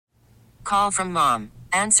Call from mom.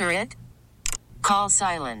 Answer it. Call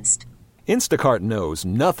silenced. Instacart knows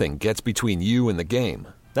nothing gets between you and the game.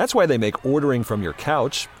 That's why they make ordering from your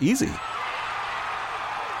couch easy.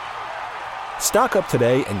 Stock up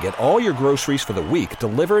today and get all your groceries for the week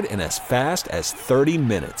delivered in as fast as 30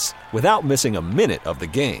 minutes without missing a minute of the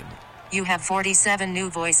game. You have 47 new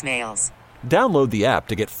voicemails. Download the app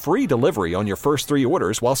to get free delivery on your first 3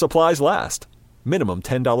 orders while supplies last. Minimum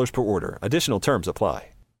 $10 per order. Additional terms apply.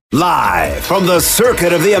 Live from the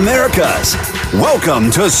Circuit of the Americas,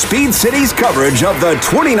 welcome to Speed City's coverage of the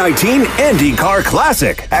 2019 IndyCar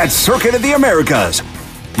Classic at Circuit of the Americas.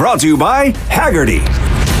 Brought to you by Haggerty.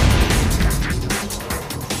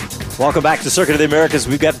 Welcome back to Circuit of the Americas.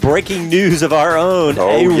 We've got breaking news of our own.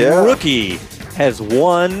 Rookie has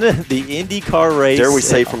won the IndyCar race. Dare we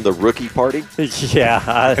say from the rookie party?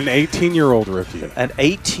 Yeah. An 18-year-old rookie. An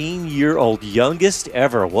 18-year-old, youngest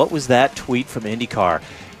ever. What was that tweet from IndyCar?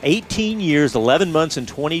 18 years, 11 months, and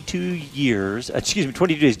 22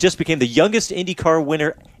 days, just became the youngest IndyCar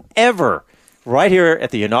winner ever right here at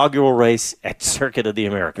the inaugural race at Circuit of the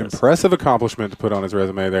Americas. Impressive accomplishment to put on his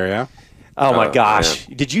resume there, yeah? Oh, my gosh.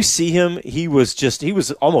 Man. Did you see him? He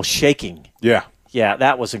was almost shaking. Yeah. Yeah,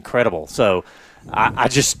 that was incredible. So I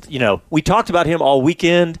just, we talked about him all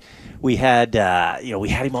weekend. We had, we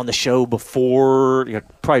had him on the show before,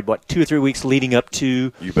 probably, 2 or 3 weeks leading up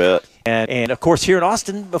to. You bet. And of course, here in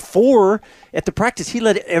Austin, before at the practice, he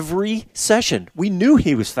led every session. We knew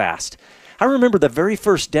he was fast. I remember the very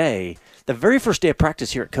first day of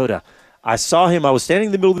practice here at COTA, I saw him. I was standing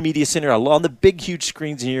in the middle of the media center on the big, huge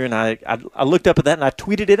screens here, and I looked up at that and I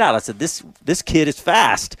tweeted it out. I said, "This kid is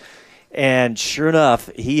fast." And sure enough,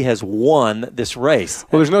 he has won this race.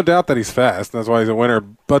 Well, there's no doubt that he's fast. That's why he's a winner.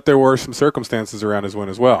 But there were some circumstances around his win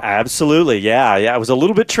as well. Absolutely, yeah. It was a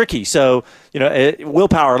little bit tricky. So, Will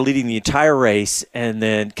Power leading the entire race and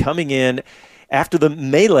then coming in after the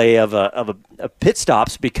melee of pit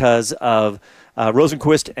stops because of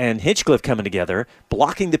Rosenquist and Hinchcliffe coming together,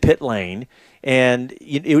 blocking the pit lane. And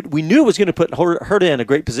we knew it was going to put Herta in a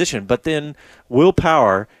great position. But then Will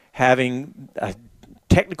Power having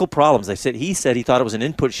technical problems. He said he thought it was an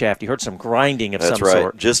input shaft. He heard some grinding of some sort. That's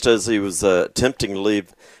right. Just as he was attempting to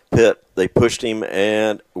leave pit, they pushed him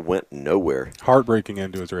and went nowhere. Heartbreaking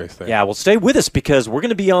end to his race there. Yeah, well, stay with us because we're going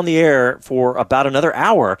to be on the air for about another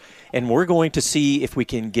hour, and we're going to see if we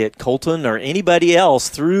can get Colton or anybody else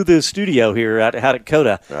through the studio here out at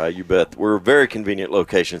COTA. You bet. We're a very convenient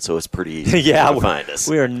location, so it's pretty easy to find us.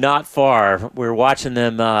 We are not far. We're watching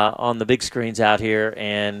them on the big screens out here,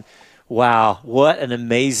 and wow, what an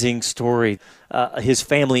amazing story. His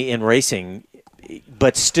family in racing,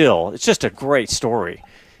 but still, it's just a great story.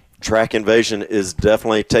 Track invasion is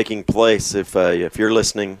definitely taking place. If you're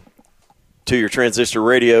listening to your transistor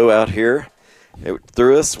radio out here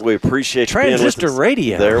through us, we appreciate you being with us. Transistor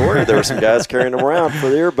radio. There were some guys carrying them around for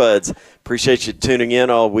the earbuds. Appreciate you tuning in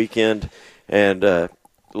all weekend and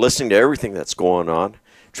listening to everything that's going on.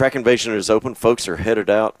 Track invasion is open. Folks are headed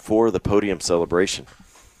out for the podium celebration.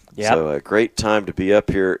 Yep. So a great time to be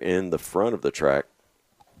up here in the front of the track.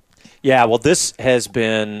 Yeah, well, this has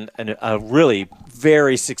been a really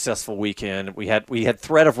very successful weekend. We had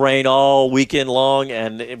threat of rain all weekend long,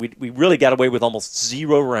 and we really got away with almost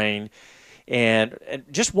zero rain. And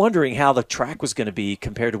just wondering how the track was going to be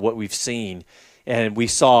compared to what we've seen. And we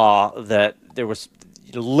saw that there was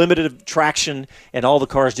limited traction and all the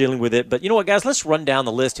cars dealing with it. But you know what, guys? Let's run down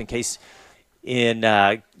the list in case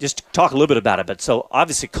just talk a little bit about it. But so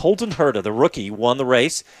obviously Colton Herta, the rookie, won the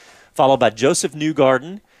race, followed by Joseph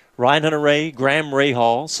Newgarden, Ryan Hunter-Reay, Graham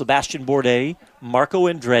Rahal, Sebastian Bourdais, Marco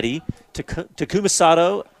Andretti, Takuma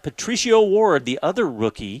Sato, Patricio Ward, the other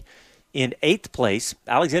rookie, in 8th place,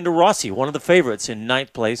 Alexander Rossi, one of the favorites, in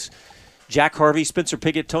 9th place, Jack Harvey, Spencer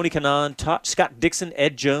Piggott, Tony Kanaan, Scott Dixon,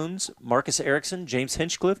 Ed Jones, Marcus Ericsson, James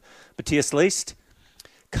Hinchcliffe, Matthias Leist,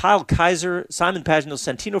 Kyle Kaiser, Simon Pagino,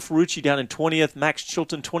 Santino Ferrucci down in 20th, Max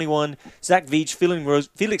Chilton 21, Zach Veach,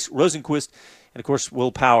 Felix Rosenquist, and, of course,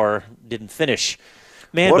 Will Power didn't finish.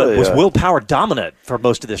 Man, but was Will Power dominant for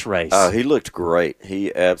most of this race? He looked great.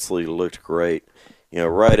 He absolutely looked great.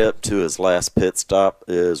 Right up to his last pit stop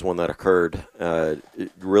is when that occurred.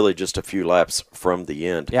 Really just a few laps from the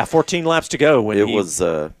end. Yeah, 14 laps to go. When he was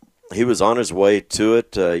on his way to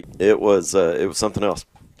it. It was something else.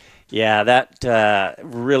 Yeah, that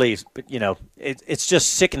really, it's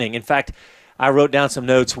just sickening. In fact, I wrote down some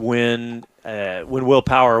notes when Will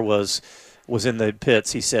Power was was in the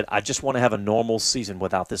pits. He said, I just want to have a normal season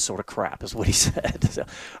without this sort of crap, is what he said. So,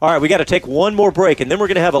 all right, we got to take one more break, and then we're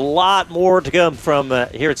going to have a lot more to come from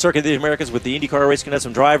here at Circuit of the Americas with the IndyCar race. Going to have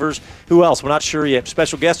some drivers. Who else? We're not sure yet.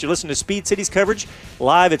 Special guest. You're listening to Speed City's coverage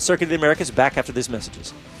live at Circuit of the Americas. Back after these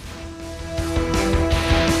messages.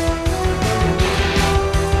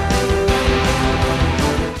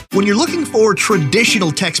 When you're looking for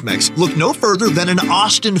traditional Tex-Mex, look no further than an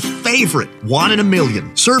Austin favorite, One in a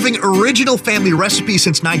Million. Serving original family recipes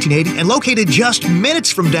since 1980 and located just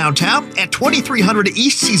minutes from downtown at 2300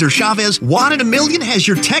 East Cesar Chavez, One in a Million has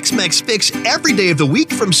your Tex-Mex fix every day of the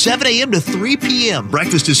week from 7 a.m. to 3 p.m.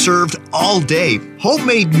 Breakfast is served all day.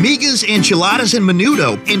 Homemade migas, enchiladas, and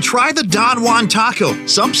menudo. And try the Don Juan taco.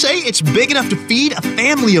 Some say it's big enough to feed a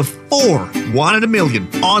family of 4. One in a Million.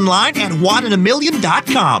 Online at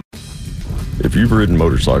oneinaMillion.com. If you've ridden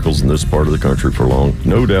motorcycles in this part of the country for long,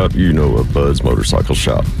 no doubt you know of Bud's Motorcycle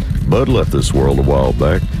Shop. Bud left this world a while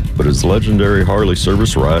back, but his legendary Harley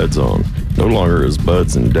service rides on. No longer is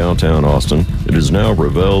Bud's in downtown Austin. It is now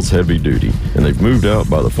Revell's Heavy Duty, and they've moved out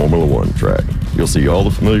by the Formula One track. You'll see all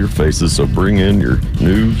the familiar faces, so bring in your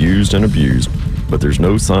new, used, and abused, but there's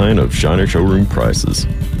no sign of shiny showroom prices.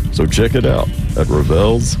 So check it out at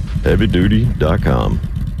revelsheavyduty.com.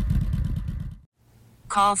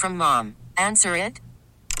 Call from mom. Answer it.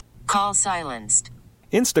 Call silenced.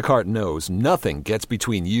 Instacart knows nothing gets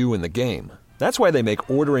between you and the game. That's why they make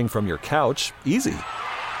ordering from your couch easy.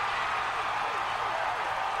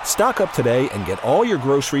 Stock up today and get all your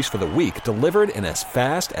groceries for the week delivered in as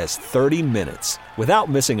fast as 30 minutes without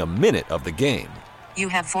missing a minute of the game. You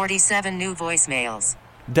have 47 new voicemails.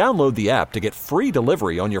 Download the app to get free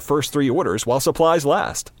delivery on your first 3 orders while supplies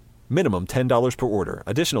last. Minimum $10 per order.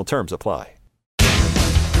 Additional terms apply.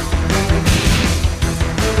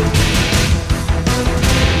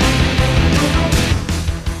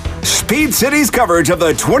 Speed City's coverage of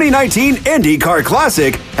the 2019 IndyCar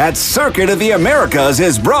Classic at Circuit of the Americas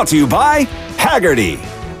is brought to you by Hagerty.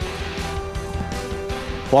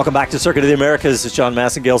 Welcome back to Circuit of the Americas. It's John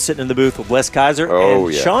Massengale sitting in the booth with Wes Kaiser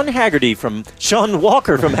and Sean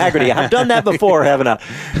Walker from Hagerty. I've done that before, haven't I?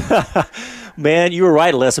 Man, you were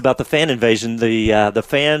right, Les, about the fan invasion. The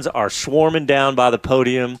fans are swarming down by the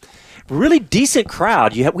podium. Really decent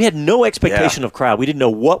crowd. We had no expectation of crowd. We didn't know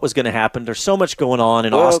what was going to happen. There's so much going on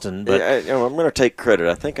in Austin. But I'm going to take credit.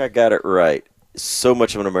 I think I got it right. So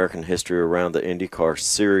much of an American history around the IndyCar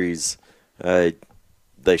series. They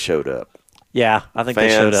showed up. Yeah, I think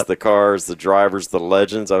Fans, they showed up. The cars, the drivers, the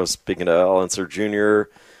legends. I was speaking to Al Unser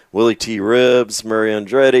Jr., Willie T. Ribbs, Murray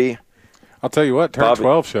Andretti. I'll tell you what, Turn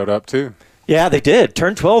 12 showed up too. Yeah, they did.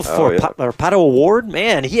 Turn 12 for Pato Award.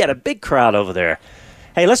 Man, he had a big crowd over there.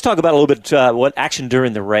 Hey, let's talk about a little bit what action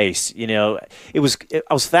during the race. You know, I was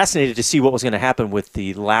fascinated to see what was going to happen with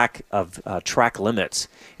the lack of track limits.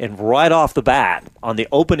 And right off the bat, on the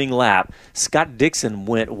opening lap, Scott Dixon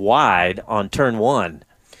went wide on turn 1.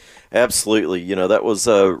 Absolutely. You know, that was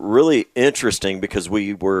really interesting because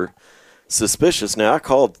we were suspicious. Now, I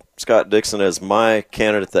called Scott Dixon as my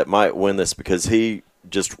candidate that might win this because he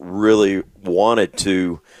just really wanted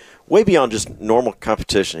to, way beyond just normal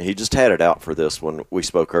competition. He just had it out for this when we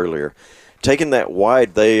spoke earlier. Taking that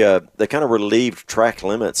wide, they kind of relieved track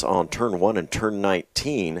limits on turn 1 and turn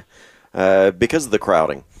 19 because of the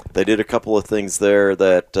crowding. They did a couple of things there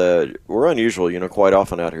that were unusual. You know, quite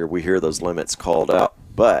often out here we hear those limits called out.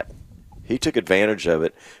 But he took advantage of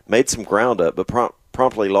it, made some ground up, but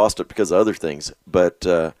promptly lost it because of other things. But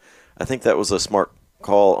I think that was a smart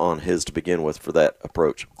call on his to begin with for that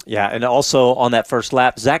approach. Yeah, and also on that first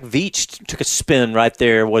lap, Zach Veach took a spin right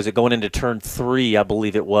there. Was it going into turn 3, I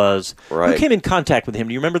believe it was. Right. Who came in contact with him?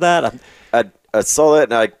 Do you remember that? I saw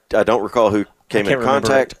that, and I don't recall who came in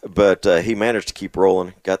contact, but he managed to keep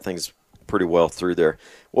rolling, got things pretty well through there.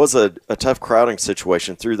 Was a tough crowding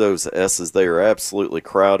situation through those S's. They are absolutely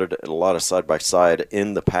crowded, a lot of side-by-side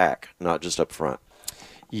in the pack, not just up front.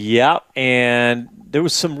 Yeah, and there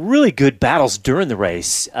was some really good battles during the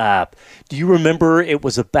race. Do you remember it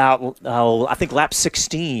was about, I think, lap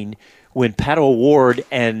 16 when Pato O'Ward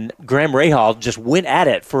and Graham Rahal just went at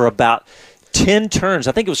it for about 10 turns.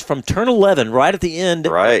 I think it was from turn 11 right at the end,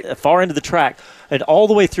 far end of the track, and all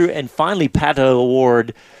the way through, and finally Pato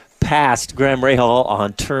O'Ward passed Graham Rahal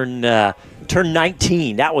on turn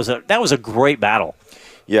 19. That was a great battle.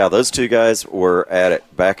 Yeah, those two guys were at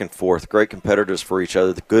it back and forth. Great competitors for each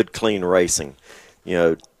other. Good, clean racing. You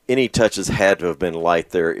know, any touches had to have been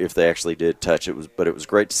light there if they actually did touch. But it was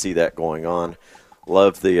great to see that going on.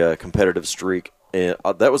 Love the competitive streak. And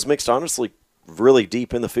that was mixed, honestly, really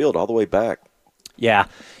deep in the field all the way back. Yeah.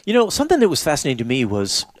 You know, something that was fascinating to me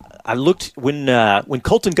was I looked when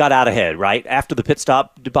Colton got out ahead, right after the pit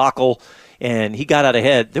stop debacle, and he got out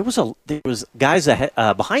ahead. There was guys ahead,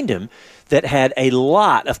 behind him that had a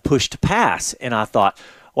lot of push to pass, and I thought,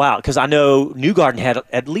 wow, because I know Newgarden had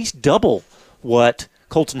at least double what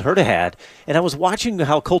Colton Herta had, and I was watching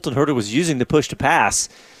how Colton Herta was using the push to pass.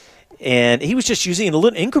 And he was just using it in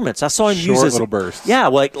little increments. I saw him use little bursts. Yeah,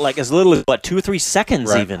 like as little as 2 or 3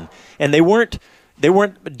 seconds even. And they weren't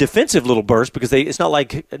defensive little bursts because it's not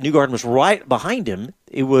like Newgarden was right behind him.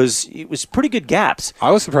 It was pretty good gaps. I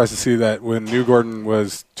was surprised to see that when Newgarden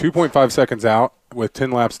was 2.5 seconds out with 10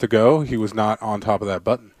 laps to go, he was not on top of that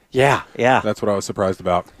button. Yeah. That's what I was surprised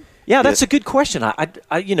about. Yeah, that's a good question.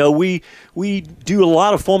 We do a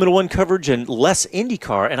lot of Formula One coverage and less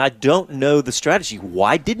IndyCar, and I don't know the strategy.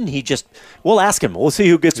 Why didn't he just? We'll ask him. We'll see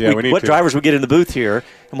who gets what drivers we get in the booth here,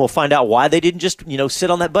 and we'll find out why they didn't just sit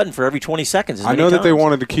on that button for every 20 seconds. I know that they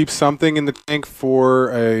wanted to keep something in the tank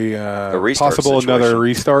for a possible another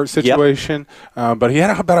restart situation, but he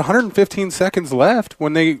had about 115 seconds left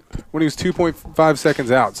when he was 2.5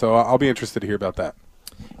 seconds out. So I'll be interested to hear about that.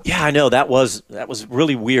 Yeah, I know. That was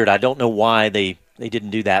really weird. I don't know why they didn't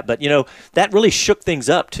do that. But, that really shook things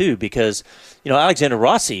up, too, because, Alexander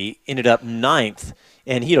Rossi ended up 9th,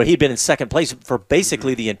 and, he'd been in second place for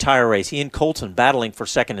basically the entire race. He and Colton battling for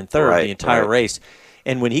second and third the entire race.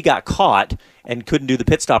 And when he got caught and couldn't do the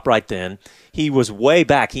pit stop right then, he was way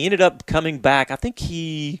back. He ended up coming back. I think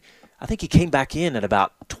he came back in at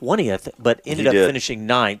about 20th, but ended up finishing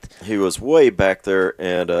 9th. He was way back there,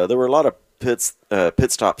 and there were a lot of pit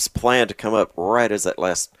stops planned to come up right as that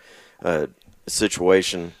last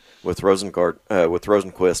situation with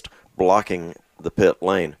Rosenquist blocking the pit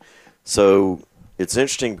lane. So it's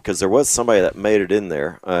interesting because there was somebody that made it in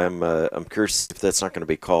there. I'm curious if that's not going to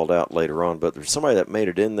be called out later on, but there's somebody that made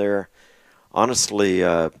it in there. Honestly,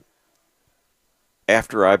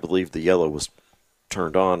 after I believe the yellow was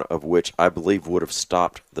turned on, of which I believe would have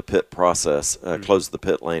stopped the pit process, closed the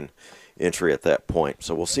pit lane entry at that point.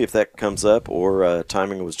 So we'll see if that comes up or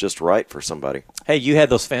timing was just right for somebody. Hey, you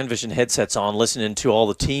had those FanVision headsets on listening to all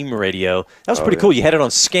the team radio. That was pretty cool. You had it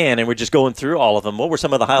on scan, and we're just going through all of them. What were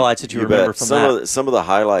some of the highlights that you remember from that? Some of the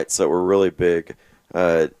highlights that were really big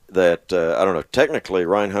I don't know, technically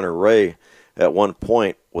Ryan Hunter-Ray at one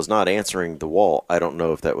point was not answering the wall. I don't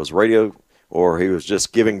know if that was radio or he was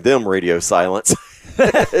just giving them radio silence.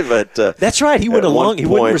 But that's right. He went along. He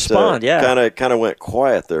wouldn't respond. Kind of went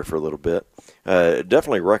quiet there for a little bit.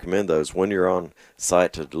 Definitely recommend those when you're on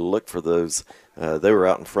site to look for those. They were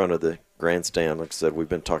out in front of the grandstand. Like I said, we've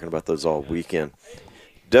been talking about those all weekend.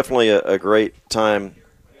 Definitely a great time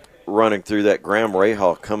running through that. Graham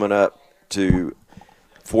Rahal coming up to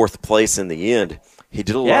fourth place in the end. He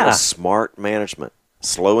did a lot of smart management,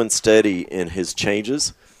 slow and steady in his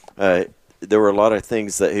changes. There were a lot of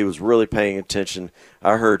things that he was really paying attention.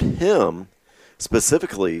 I heard him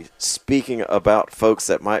specifically speaking about folks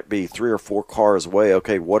that might be 3 or 4 cars away.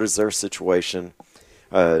 Okay, what is their situation?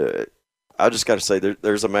 I just got to say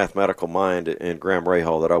there's a mathematical mind in Graham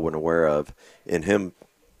Rahal that I wasn't aware of, in him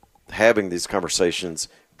having these conversations,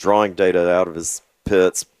 drawing data out of his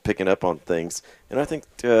pits, picking up on things. And I think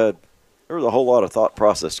there was a whole lot of thought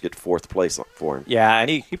process to get to fourth place for him. Yeah, and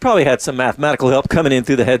he probably had some mathematical help coming in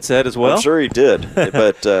through the headset as well. I'm sure he did,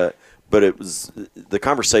 but it was the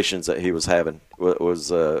conversations that he was having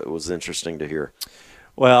was interesting to hear.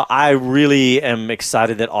 Well, I really am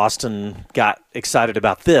excited that Austin got excited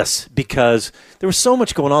about this because there was so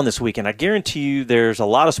much going on this weekend. I guarantee you there's a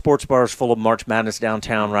lot of sports bars full of March Madness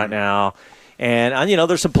downtown right now. And,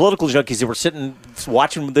 there's some political junkies that were sitting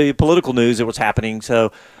watching the political news that was happening.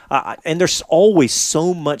 So, and there's always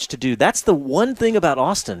so much to do. That's the one thing about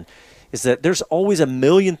Austin is that there's always a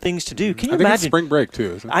million things to do. Can you imagine? It's spring break,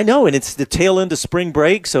 too, isn't it? I know, and it's the tail end of spring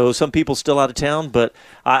break, so some people still out of town. But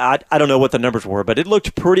I don't know what the numbers were, but it looked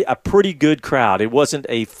a pretty good crowd. It wasn't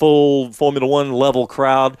a full Formula One level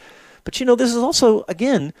crowd. But, this is also,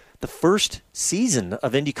 again, the first season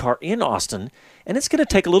of IndyCar in Austin, and it's going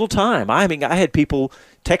to take a little time. I mean, I had people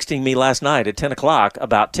texting me last night at 10 o'clock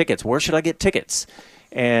about tickets. Where should I get tickets?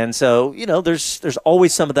 And so, there's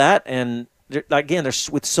always some of that. And, again, there's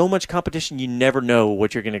with so much competition, you never know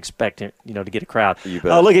what you're going to expect, to get a crowd.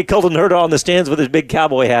 Oh, look at Colton Herta on the stands with his big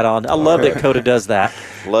cowboy hat on. I love that COTA does that.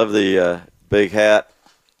 Love the big hat.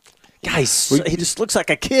 Guys, he just looks like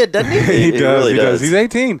a kid, doesn't he? He does. He's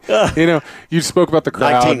 18. You spoke about the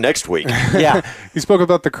crowd. 19 next week. Yeah. You spoke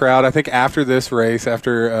about the crowd. I think after this race,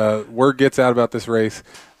 after word gets out about this race,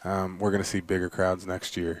 we're going to see bigger crowds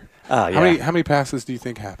next year. Yeah. How many passes do you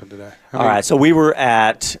think happened today? All right, so we were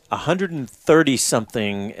at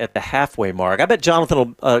 130-something at the halfway mark. I bet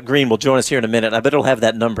Jonathan Green will join us here in a minute. I bet he'll have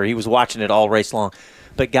that number. He was watching it all race long.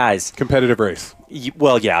 But, guys. Competitive race.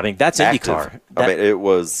 Well, yeah, I mean, that's IndyCar. I mean, it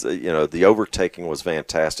was, the overtaking was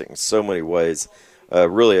fantastic in so many ways.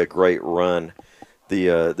 Really a great run.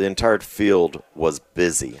 The entire field was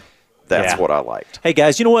busy. That's what I liked. Hey,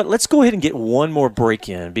 guys, you know what? Let's go ahead and get one more break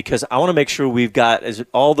in because I want to make sure we've got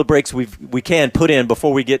all the breaks we can put in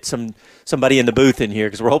before we get somebody in the booth in here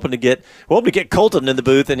because we're hoping to get Colton in the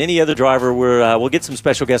booth and any other driver. We'll get some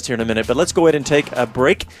special guests here in a minute. But let's go ahead and take a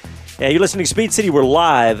break. You're listening to Speed City. We're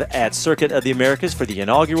live at Circuit of the Americas for the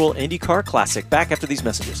inaugural IndyCar Classic. Back after these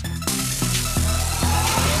messages.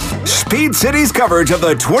 Speed City's coverage of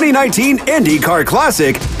the 2019 IndyCar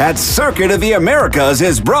Classic at Circuit of the Americas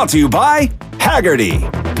is brought to you by Hagerty.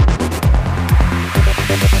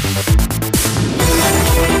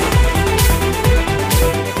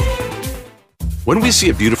 When we see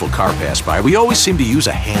a beautiful car pass by, we always seem to use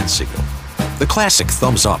a hand signal. The classic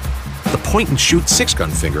thumbs up, the point-and-shoot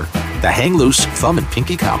six-gun finger, the hang-loose thumb and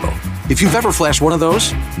pinky combo. If you've ever flashed one of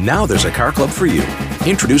those, now there's a car club for you.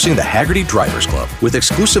 Introducing the Hagerty Drivers Club with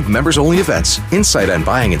exclusive members-only events, insight on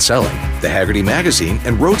buying and selling, the Hagerty Magazine,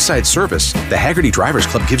 and roadside service. The Hagerty Drivers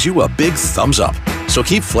Club gives you a big thumbs up. So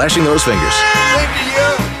keep flashing those fingers.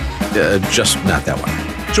 Just not that one.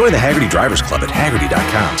 Join the Hagerty Drivers Club at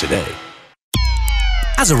Hagerty.com today.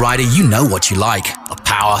 As a rider, you know what you like. The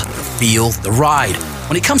power, the feel, the ride.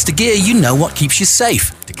 When it comes to gear, you know what keeps you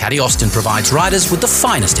safe. Ducati Austin provides riders with the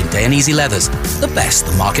finest in Dainese leathers, the best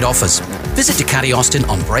the market offers. Visit Ducati Austin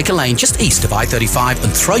on Breaker Lane just east of I-35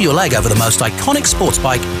 and throw your leg over the most iconic sports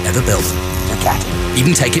bike ever built. Ducati.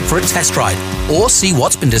 Even take it for a test ride or see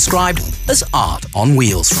what's been described as art on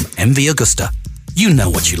wheels from MV Agusta. You know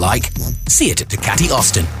what you like. See it at Ducati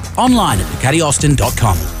Austin. Online at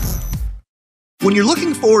DucatiAustin.com. When you're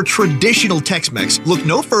looking for traditional Tex-Mex, look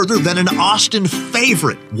no further than an Austin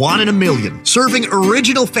favorite, One in a Million. Serving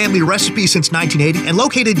original family recipes since 1980 and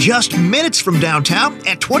located just minutes from downtown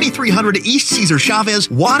at 2300 East Cesar Chavez,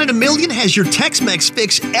 One in a Million has your Tex-Mex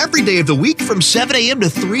fix every day of the week from 7 a.m. to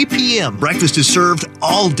 3 p.m. Breakfast is served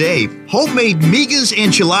all day. Homemade migas,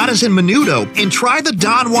 enchiladas, and menudo. And try the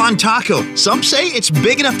Don Juan taco. Some say it's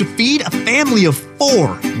big enough to feed a family of 4.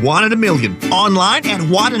 One in a Million. Online at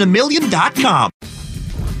oneinaMillion.com.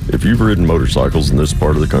 If you've ridden motorcycles in this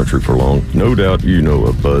part of the country for long, no doubt you know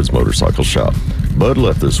of Bud's Motorcycle Shop. Bud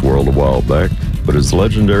left this world a while back, but his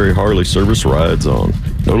legendary Harley service rides on.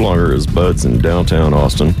 No longer is Bud's in downtown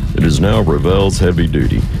Austin. It is now Revell's Heavy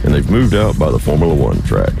Duty, and they've moved out by the Formula One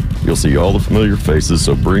track. You'll see all the familiar faces,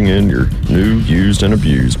 so bring in your new, used, and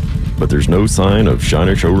abused, but there's no sign of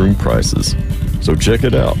shiny showroom prices. So check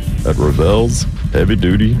it out at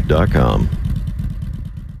RevellsHeavyDuty.com.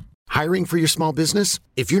 Hiring for your small business?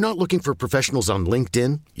 If you're not looking for professionals on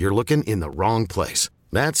LinkedIn, you're looking in the wrong place.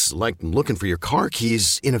 That's like looking for your car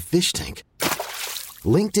keys in a fish tank.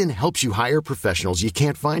 LinkedIn helps you hire professionals you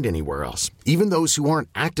can't find anywhere else, even those who aren't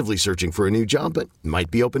actively searching for a new job but might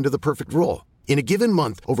be open to the perfect role. In a given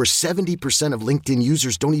month, over 70% of LinkedIn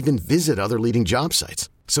users don't even visit other leading job sites.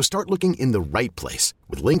 So start looking in the right place.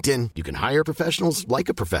 With LinkedIn, you can hire professionals like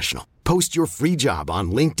a professional. Post your free job on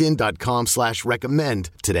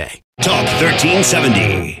linkedin.com/recommend today. Talk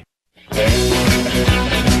 1370.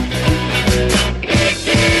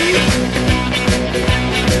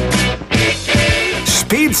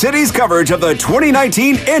 Speed City's coverage of the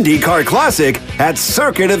 2019 IndyCar Classic at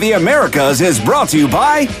Circuit of the Americas is brought to you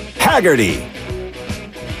by Hagerty.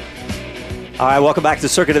 All right, welcome back to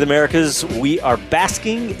Circuit of the Americas. We are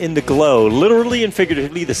basking in the glow. Literally and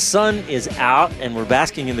figuratively, the sun is out, and we're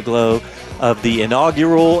basking in the glow of the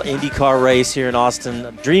inaugural IndyCar race here in Austin.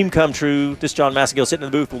 A dream come true. This is John Massengill sitting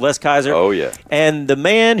in the booth with Les Kaiser. Oh, yeah. And the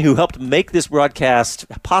man who helped make this broadcast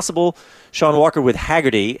possible, Sean Walker with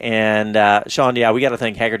Hagerty. And, Sean, yeah, we got to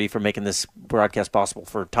thank Hagerty for making this broadcast possible.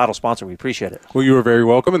 For title sponsor, we appreciate it. Well, you are very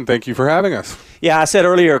welcome, and thank you for having us. Yeah, I said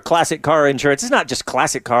earlier, classic car insurance. It's not just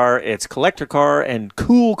classic car. It's collector car and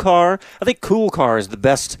cool car. I think cool car is the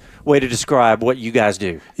best way to describe what you guys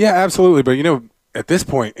do. Yeah, absolutely. But, at this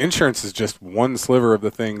point, insurance is just one sliver of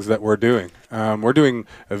the things that we're doing. We're doing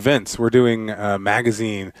events. We're doing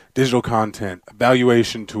magazine, digital content,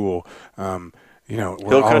 valuation tool. Hill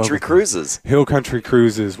Country Cruises. Hill Country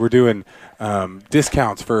Cruises. We're doing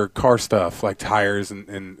discounts for car stuff like tires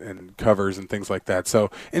and covers and things like that.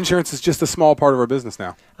 So insurance is just a small part of our business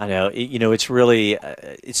now. I know. It's really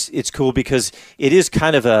it's cool because it is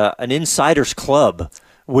kind of an insider's club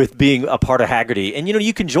with being a part of Hagerty. And,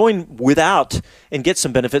 you can join without and get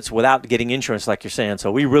some benefits without getting insurance, like you're saying.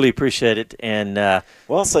 So we really appreciate it, and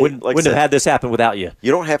wouldn't have had this happen without you.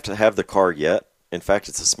 You don't have to have the car yet. In fact,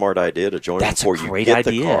 it's a smart idea to join before you get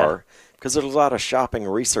the car, because there's a lot of shopping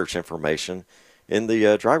and research information in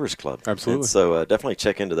the Drivers Club. Absolutely. And so definitely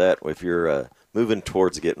check into that if you're moving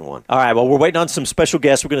towards getting one. All right, well, we're waiting on some special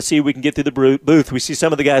guests. We're going to see if we can get through the booth. We see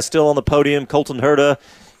some of the guys still on the podium, Colton Herta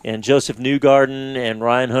and Joseph Newgarden and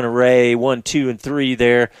Ryan Hunter-Ray, 1, 2, and 3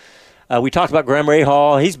 there. We talked about Graham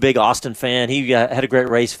Rahal. He's a big Austin fan. He had a great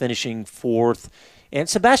race, finishing 4th. And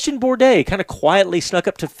Sebastian Bourdais kind of quietly snuck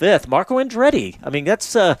up to 5th. Marco Andretti. I mean,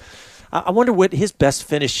 that's I wonder what his best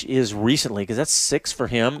finish is recently, because that's 6th for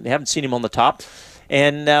him. We haven't seen him on the top.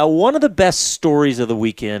 And one of the best stories of the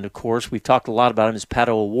weekend, of course, we've talked a lot about him, is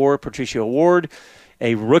Patricio Ward,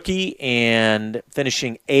 a rookie, and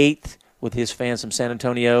finishing 8th with his fans from San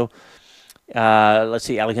Antonio. Let's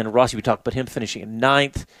see, Alejandro Rossi, we talked about him finishing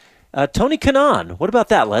 9th. Tony Kanaan, what about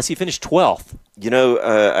that, Les? He finished 12th.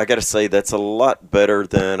 I got to say that's a lot better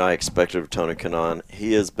than I expected of Tony Kanaan.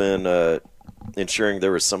 He has been ensuring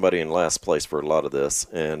there was somebody in last place for a lot of this,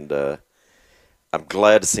 and I'm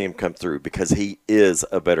glad to see him come through, because he is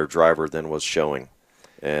a better driver than was showing.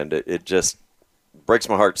 And it just breaks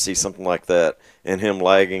my heart to see something like that and him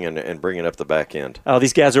lagging and bringing up the back end. Oh,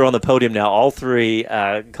 these guys are on the podium now, all three,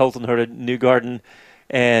 Colton Herta, Newgarden,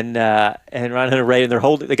 and Ryan Hunter-Ray, and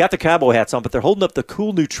they got the cowboy hats on, but they're holding up the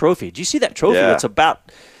cool new trophy. Did you see that trophy? Yeah. It's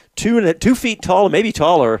about 2 feet tall, maybe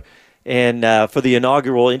taller, and for the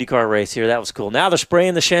inaugural IndyCar race here. That was cool. Now they're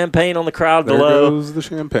spraying the champagne on the crowd below. There goes the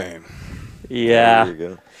champagne. Yeah. There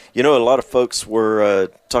you go. A lot of folks were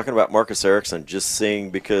talking about Marcus Ericsson, just seeing,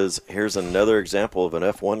 because here's another example of an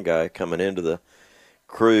F1 guy coming into the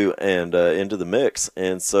crew and into the mix.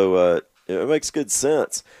 And so it makes good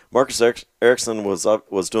sense. Marcus Ericsson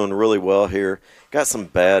was doing really well here. Got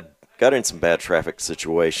in some bad traffic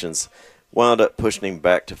situations. Wound up pushing him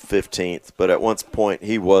back to 15th, but at one point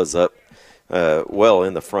he was up well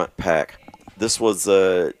in the front pack. This was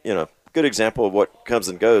good example of what comes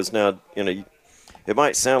and goes. Now, it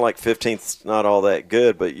might sound like 15th's not all that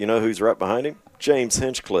good, but you know who's right behind him? James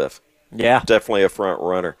Hinchcliffe. Yeah. Definitely a front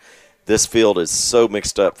runner. This field is so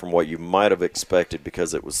mixed up from what you might have expected,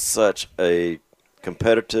 because it was such a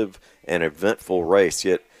competitive and eventful race,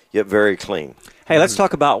 yet very clean. Hey, let's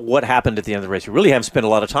talk about what happened at the end of the race. We really haven't spent a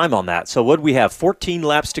lot of time on that. So what do we have? 14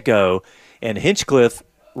 laps to go, and Hinchcliffe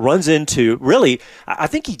runs into, really, I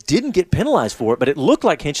think he didn't get penalized for it, but it looked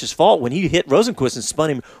like Hinch's fault when he hit Rosenquist and spun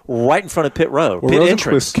him right in front of pit Rosenquist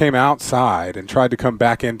entrance. Came outside and tried to come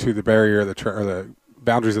back into the barrier, or the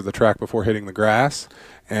boundaries of the track before hitting the grass,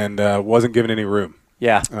 and wasn't given any room.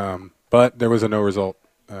 Yeah. But there was a no result,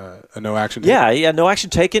 no action taken. Yeah, no action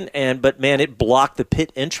taken, but man, it blocked the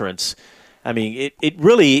pit entrance. I mean,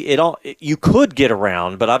 you could get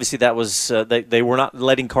around, but obviously that was they were not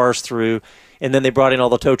letting cars through, and then they brought in all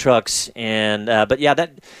the tow trucks, and but yeah,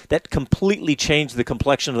 that completely changed the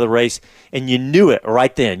complexion of the race, and you knew it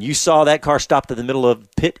right then. You saw that car stopped in the middle of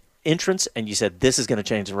pit entrance, and you said, this is going to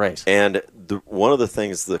change the race. And one of the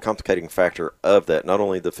things, the complicating factor of that, not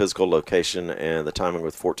only the physical location and the timing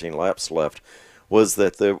with 14 laps left, was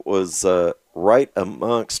that there was right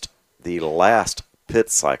amongst the last pit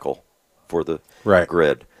cycle for the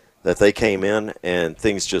grid that they came in, and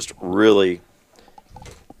things just really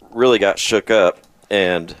got shook up.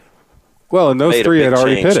 And those three had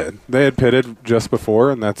already pitted. They had pitted just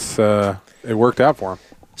before, and that's it worked out for them.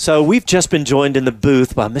 So we've just been joined in the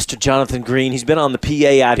booth by Mr. Jonathan Green. He's been on the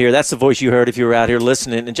PA out here. That's the voice you heard if you were out here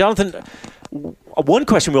listening. And Jonathan, one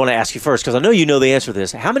question we want to ask you first, because I know you know the answer to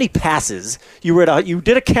this. How many passes? You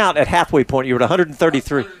did a count at halfway point. You were at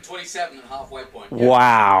 133. 127 at halfway point. Yeah.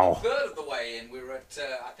 Wow. A third of the way in, we were at,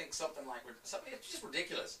 I think, something it's just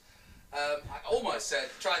ridiculous. I almost said,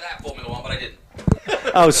 try that Formula One, but I didn't.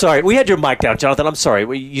 Oh, sorry. We had your mic down, Jonathan. I'm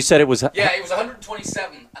sorry. You said it was... Yeah, it was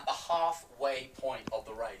 127 at the halfway point of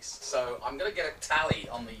the race. So I'm going to get a tally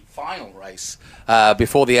on the final race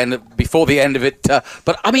before the end of it.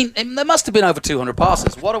 But, I mean, there must have been over 200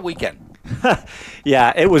 passes. What a weekend.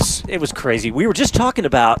 Yeah, it was crazy. We were just talking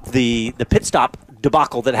about the pit stop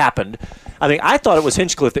debacle that happened. I mean, I thought it was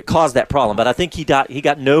Hinchcliffe that caused that problem, but I think he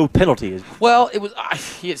got no penalty. Well,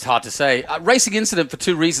 it's hard to say. Racing incident for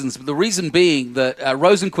two reasons. The reason being that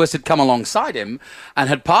Rosenquist had come alongside him and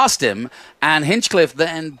had passed him, and Hinchcliffe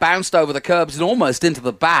then bounced over the curbs and almost into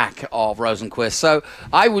the back of Rosenquist. So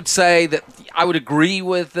I would say that I would agree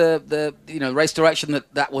with the race direction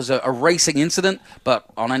that was a racing incident, but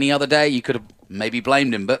on any other day you could have maybe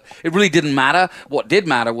blamed him. But it really didn't matter. What did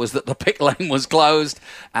matter was that the pit lane was closed,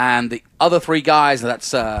 and the other three guys,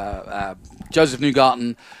 that's Joseph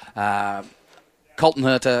Newgarden, Colton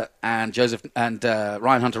Herta, and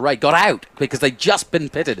Ryan Hunter-Reay got out because they'd just been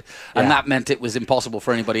pitted, and that meant it was impossible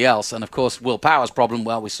for anybody else. And, of course, Will Power's problem,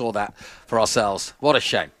 well, we saw that for ourselves. What a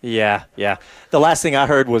shame. Yeah. The last thing I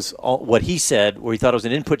heard was what he said, where he thought it was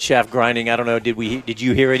an input shaft grinding. I don't know, did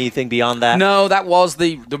you hear anything beyond that? No, that was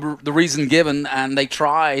the reason given, and they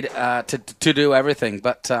tried to do everything.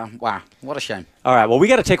 But, wow, what a shame. All right, well, we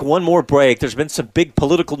got to take one more break. There's been some big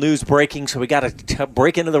political news breaking, so we got to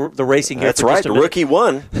break into the racing here. That's right. The rookie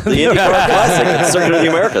won the IndyCar Classic at Circuit of the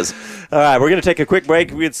Americas. All right, we're going to take a quick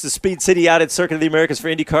break. It's the Speed City out at Circuit of the Americas for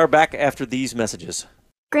IndyCar. Back after these messages.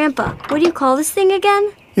 Grandpa, what do you call this thing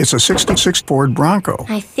again? It's a 66 Ford Bronco.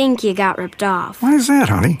 I think you got ripped off. Why is that,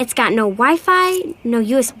 honey? It's got no Wi-Fi, no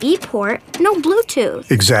USB port, no Bluetooth.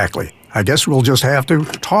 Exactly. I guess we'll just have to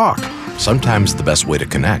talk. Sometimes the best way to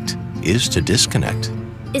connect is to disconnect.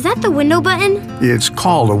 Is that the window button? It's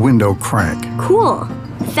called a window crank. Cool.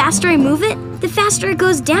 The faster I move it, the faster it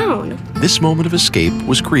goes down. This moment of escape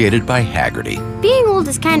was created by Haggerty. Being old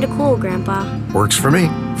is kinda cool, Grandpa. Works for me.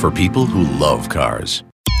 For people who love cars.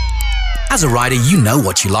 As a rider, you know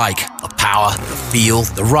what you like. The power, the feel,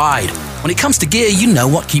 the ride. When it comes to gear, you know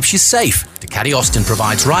what keeps you safe. Ducati Austin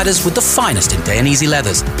provides riders with the finest in Dainese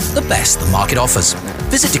leathers, the best the market offers.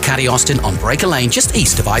 Visit Ducati Austin on Breaker Lane just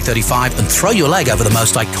east of I-35 and throw your leg over the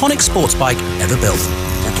most iconic sports bike ever built.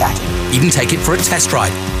 Ducati. Even take it for a test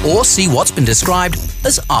ride or see what's been described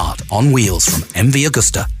as art on wheels from MV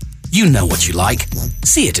Agusta. You know what you like.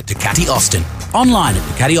 See it at Ducati Austin. Online at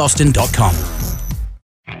DucatiAustin.com.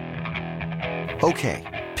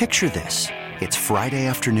 Okay, picture this. It's Friday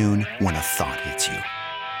afternoon when a thought hits you.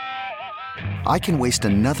 I can waste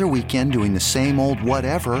another weekend doing the same old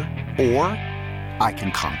whatever, or I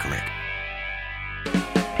can conquer it.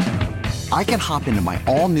 I can hop into my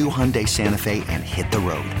all-new Hyundai Santa Fe and hit the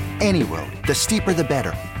road. Any road. The steeper, the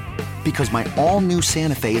better. Because my all-new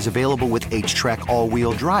Santa Fe is available with H-Track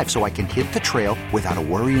all-wheel drive, so I can hit the trail without a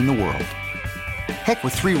worry in the world. Heck,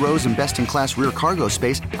 with 3 rows and best-in-class rear cargo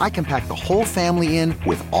space, I can pack the whole family in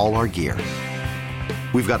with all our gear.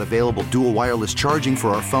 We've got available dual wireless charging for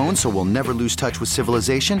our phones, so we'll never lose touch with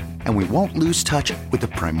civilization, and we won't lose touch with the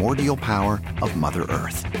primordial power of Mother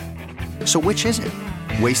Earth. So which is it?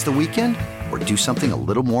 Waste the weekend or do something a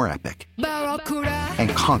little more epic?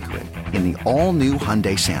 And conquer it in the all-new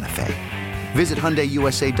Hyundai Santa Fe. Visit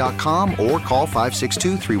HyundaiUSA.com or call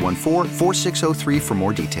 562-314-4603 for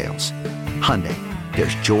more details. Hyundai,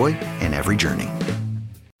 there's joy in every journey.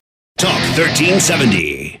 Talk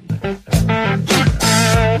 1370.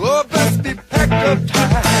 Oh, best be packed up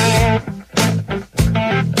tight.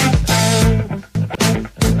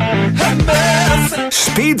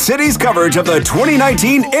 Speed City's coverage of the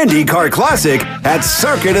 2019 IndyCar Classic at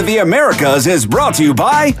Circuit of the Americas is brought to you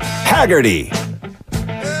by Haggerty.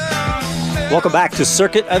 Welcome back to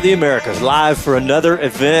Circuit of the Americas, live for another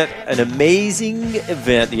event, an amazing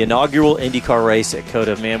event, the inaugural IndyCar race at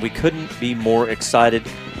COTA. Man, we couldn't be more excited,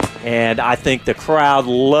 and I think the crowd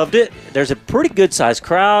loved it. There's a pretty good-sized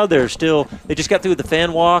crowd. They just got through the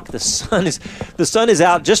fan walk. The sun is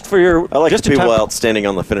out just for your. I like just the people out standing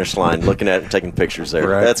on the finish line, looking at it and taking pictures there.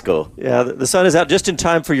 Right. That's cool. Yeah, the sun is out just in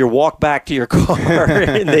time for your walk back to your car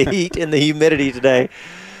in the heat and the humidity today.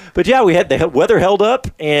 But yeah, the weather held up,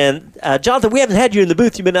 and Jonathan, we haven't had you in the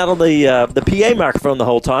booth. You've been out on the PA microphone the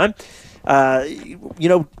whole time.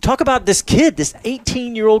 Talk about this kid, this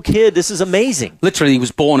 18-year-old kid. This is amazing. Literally, he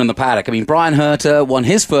was born in the paddock. I mean, Brian Herta won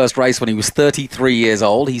his first race when he was 33 years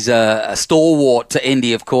old. He's a stalwart to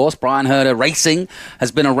Indy, of course. Brian Herta Racing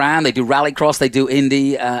has been around. They do rallycross, they do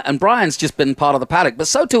Indy, and Brian's just been part of the paddock. But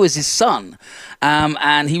so too is his son.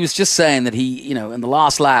 And he was just saying that he, in the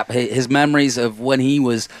last lap, his memories of when he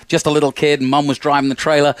was just a little kid and Mum was driving the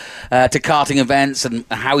trailer to karting events and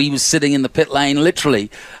how he was sitting in the pit lane, literally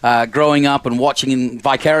growing up and watching him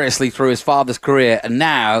vicariously through his father's career. And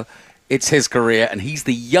now it's his career, and he's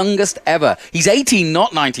the youngest ever. He's 18,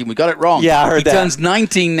 not 19. We got it wrong. Yeah, I heard that. He turns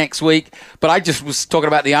 19 next week, but I just was talking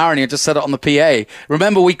about the irony. I just said it on the PA.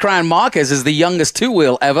 Remember, we crowned Marquez as the youngest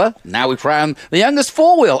two-wheel ever. Now we crown the youngest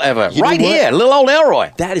four-wheel ever. Right here, little old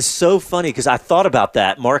Elroy. That is so funny because I thought about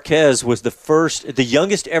that. Marquez was the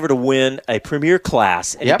youngest ever to win a Premier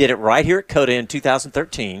Class, and he did it right here at COTA in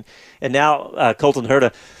 2013. And now Colton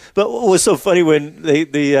Herta. But what was so funny when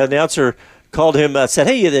the announcer called him, said,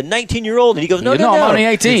 "Hey, you're the 19-year-old," and he goes, "No, no, I'm only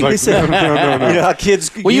 18." He said, no. You know how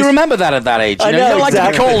kids. Well, you remember that at that age. You know, you don't exactly.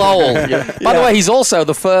 like to be called old. By the way, he's also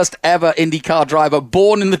the first ever IndyCar driver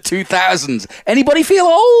born in the 2000s. Anybody feel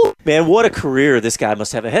old? Man, what a career this guy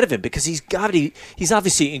must have ahead of him, because he's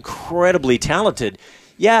obviously incredibly talented.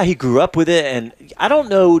 Yeah, he grew up with it, and I don't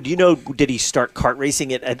know. Do you know? Did he start kart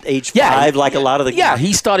racing at age 5, like a lot of the? Yeah,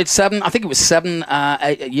 he started 7. I think it was 7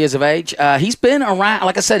 years of age. He's been around.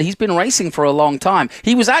 Like I said, he's been racing for a long time.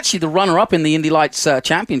 He was actually the runner-up in the Indy Lights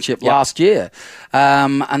Championship last year,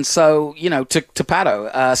 and so to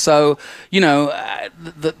Pato. So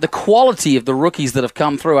the quality of the rookies that have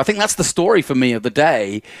come through. I think that's the story for me of the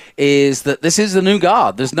day. Is that this is the new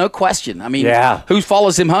guard? There's no question. I mean, who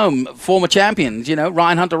follows him home? Former champions.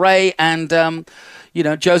 Ryan Hunter-Reay and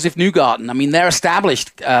Joseph Newgarden. I mean, they're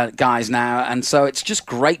established guys now, and so it's just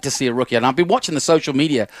great to see a rookie. And I've been watching the social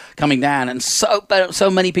media coming down, and so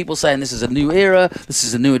many people saying this is a new era, this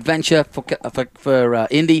is a new adventure for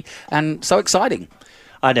Indy, and so exciting.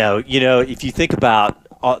 I know. If you think about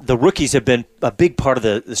the rookies have been a big part of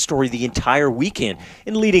the story the entire weekend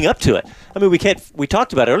and leading up to it. I mean, we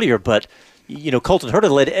talked about it earlier, but Colton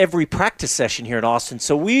Herta led every practice session here in Austin,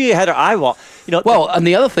 so we had our eyeball. Well, and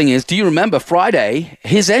the other thing is, do you remember Friday?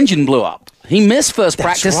 His engine blew up. He missed first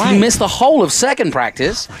practice. Right. He missed the whole of second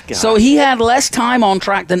practice. So he had less time on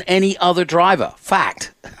track than any other driver.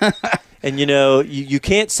 Fact. And you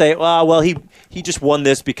can't say, well, he just won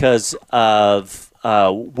this because of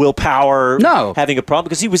willpower, having a problem,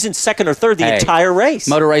 because he was in second or third the entire race.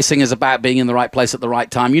 Motor racing is about being in the right place at the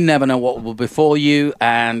right time. You never know what will befall you,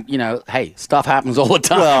 and stuff happens all the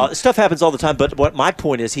time. Well, stuff happens all the time, but what my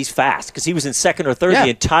point is, he's fast, because he was in second or third the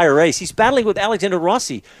entire race. He's battling with Alexander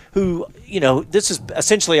Rossi, who, this is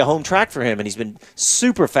essentially a home track for him, and he's been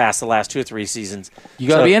super fast the last 2 or 3 seasons. You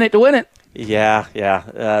got to be in it to win it. Yeah.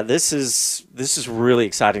 This is really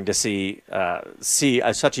exciting to see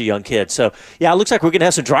such a young kid. So, it looks like we're going to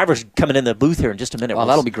have some drivers coming in the booth here in just a minute. Well,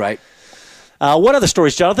 that'll be great. What other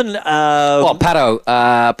stories, Jonathan? Pato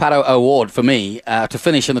O'Ward for me to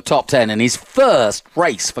finish in the top 10 in his first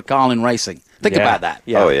race for Carlin Racing. Think about that.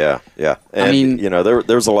 Yeah. Oh, yeah. And, I mean,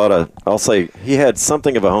 there's a lot of, I'll say, he had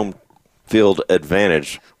something of a home field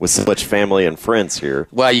advantage with so much family and friends here.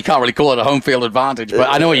 Well, you can't really call it a home field advantage, but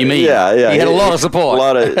I know what you mean. Yeah. He had a lot of support.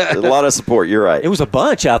 A lot of support. You're right. It was a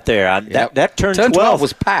bunch out there. That turn 12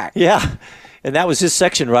 was packed. Yeah, and that was his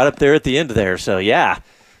section right up there at the end there. So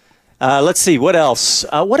let's see what else.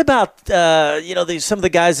 What about some of the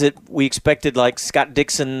guys that we expected, like Scott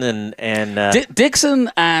Dixon and Dixon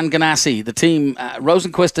and Ganassi, the team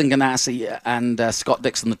Rosenquist and Ganassi and Scott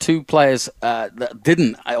Dixon, the two players that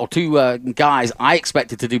didn't, or two guys I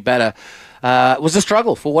expected to do better. Was a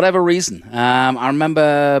struggle for whatever reason. I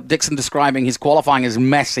remember Dixon describing his qualifying as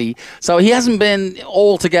messy, so he hasn't been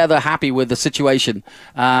altogether happy with the situation.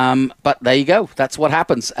 But there you go. That's what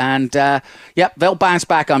happens. And, they'll bounce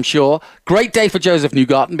back, I'm sure. Great day for Joseph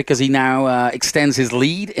Newgarden, because he now extends his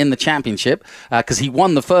lead in the championship, because he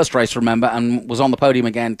won the first race, remember, and was on the podium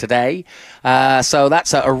again today. So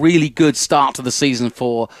that's a really good start to the season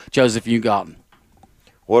for Joseph Newgarden.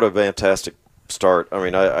 What a fantastic start. I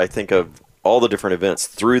mean, I think of all the different events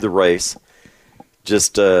through the race,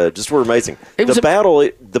 just were amazing.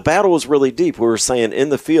 The battle was really deep. We were saying in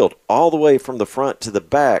the field, all the way from the front to the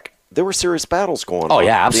back, there were serious battles going on. Oh,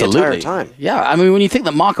 yeah, absolutely. The entire time. Yeah, I mean, when you think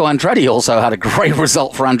that Marco Andretti also had a great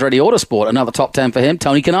result for Andretti Autosport, another top 10 for him,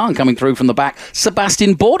 Tony Kanaan coming through from the back,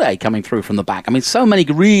 Sebastian Bourdais coming through from the back. I mean, so many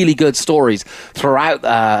really good stories throughout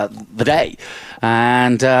the day.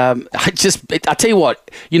 And I tell you what,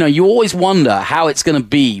 you always wonder how it's going to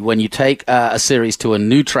be when you take a series to a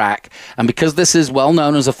new track. And because this is well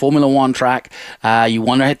known as a Formula One track, you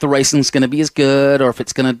wonder if the racing's going to be as good or if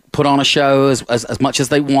it's going to put on a show as much as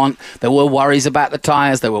they want. There were worries about the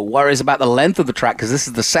tires. There were worries about the length of the track, because this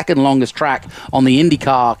is the second longest track on the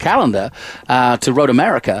IndyCar calendar to Road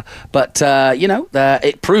America. But,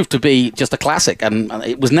 it proved to be just a classic. And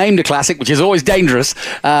it was named a classic, which is always dangerous.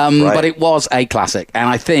 But it was a classic, and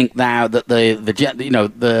I think now that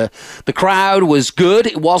the crowd was good.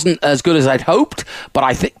 It wasn't as good as I'd hoped, but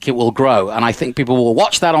I think it will grow, and I think people will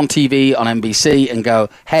watch that on TV on NBC and go,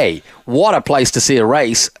 "Hey, what a place to see a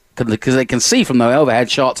race!" Because they can see from the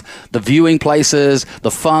overhead shots the viewing places,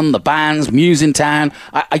 the fun, the bands, Muse in town.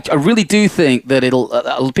 I really do think that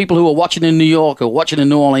people who are watching in New York or watching in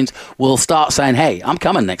New Orleans will start saying, "Hey, I'm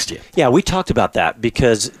coming next year." Yeah, we talked about that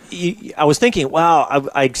because I was thinking, wow,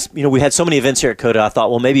 we had so many events here at COTA. I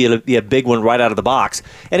thought, well, maybe it'll be a big one right out of the box,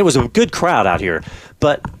 and it was a good crowd out here.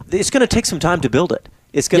 But it's going to take some time to build it.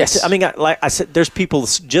 It's going to. I mean, like I said, there's people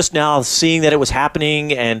just now seeing that it was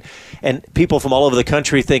happening, and people from all over the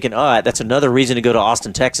country thinking, "Oh, that's another reason to go to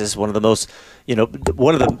Austin, Texas, one of the most,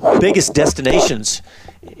 one of the biggest destinations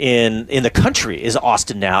in the country is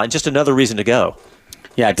Austin now, and just another reason to go."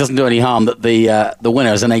 Yeah, it doesn't do any harm that the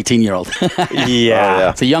winner is an 18-year-old. Yeah,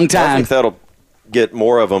 it's a young town. I think that'll get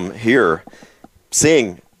more of them here,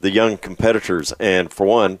 seeing the young competitors, and for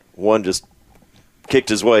one just kicked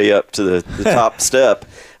his way up to the top step.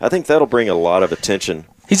 I think that'll bring a lot of attention.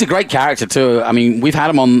 He's a great character too. I mean, we've had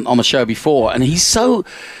him on the show before, and he's so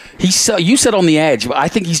you said on the edge, but I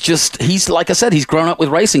think he's like I said, he's grown up with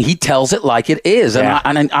racing. He tells it like it is, and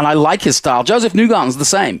I like his style. Joseph Newgarden's the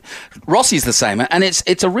same, Rossi's the same, and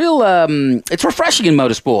it's a real it's refreshing in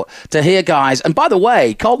motorsport to hear guys. And by the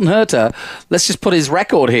way, Colton Herta, let's just put his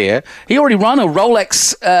record here. He already run a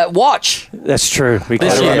Rolex watch. That's true. We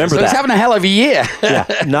this can year. remember so that. He's having a hell of a year. Yeah,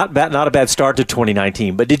 not a bad start to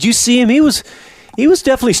 2019. But did you see him? He was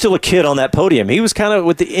definitely still a kid on that podium. He was kind of,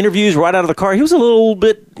 with the interviews right out of the car, he was a little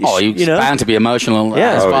bit, he was bound to be emotional.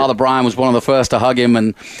 Yeah. His father, Brian, was one of the first to hug him.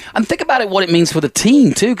 And think about it, what it means for the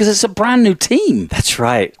team, too, because it's a brand new team. That's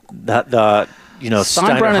right.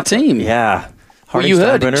 Steinbrenner team. Yeah. Well, you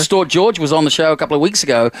heard Stuart George was on the show a couple of weeks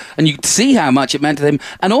ago, and you could see how much it meant to him.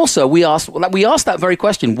 And also, we asked that very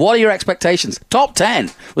question: what are your expectations? Top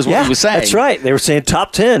 10 was what he was saying. That's right. They were saying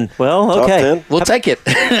top 10. Well, top okay, 10? We'll take it.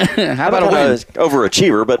 How about a win?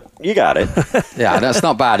 Overachiever, but you got it. Yeah, that's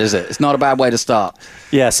not bad, is it? It's not a bad way to start.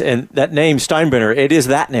 Yes, and that name Steinbrenner, it is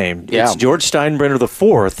that name. Yeah. It's George Steinbrenner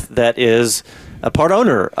IV that is a part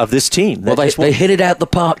owner of this team. Well, they hit it out the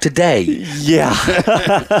park today. Yeah.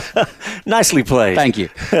 Nicely played. Thank you.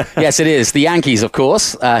 Yes, it is. The Yankees, of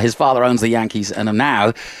course. His father owns the Yankees, and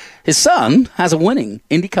now his son has a winning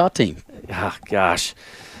IndyCar team. Oh, gosh.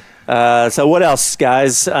 So what else,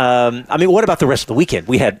 guys? What about the rest of the weekend?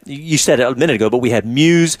 We had, you said it a minute ago, but we had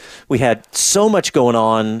Muse. We had so much going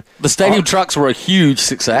on. The stadium trucks were a huge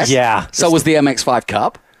success. Yeah. So was the MX-5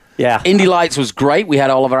 Cup. Yeah. Indy Lights was great. We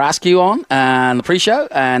had Oliver Askew on and the pre-show,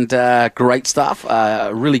 and great stuff.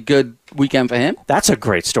 Really good weekend for him. That's a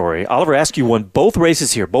great story. Oliver Askew won both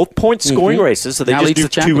races here, both point-scoring races. So they now just leads do the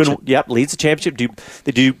championship. leads the championship.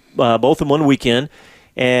 They do both in one weekend.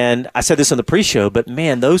 And I said this on the pre-show, but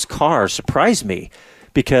man, those cars surprised me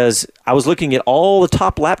because I was looking at all the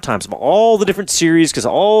top lap times of all the different series, because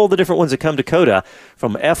all the different ones that come to COTA,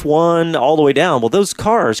 from F1 all the way down. Well, those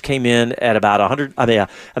cars came in at about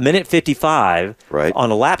a minute 55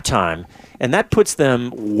 on a lap time. And that puts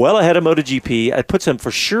them well ahead of MotoGP. It puts them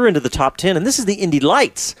for sure into the top 10. And this is the Indy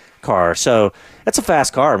Lights car. So that's a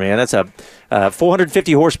fast car, man. That's a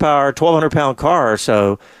 450 horsepower, 1,200-pound car.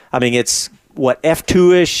 So, it's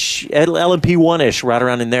F2-ish, LMP1-ish, right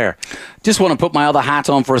around in there. Just want to put my other hat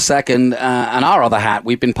on for a second, and our other hat.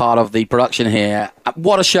 We've been part of the production here.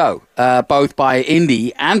 What a show, both by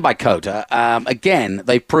Indy and by COTA. Again,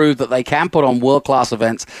 they proved that they can put on world-class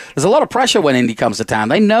events. There's a lot of pressure when Indy comes to town.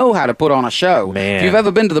 They know how to put on a show. Man. If you've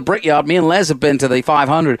ever been to the Brickyard, me and Les have been to the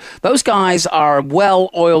 500. Those guys are a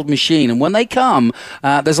well-oiled machine, and when they come,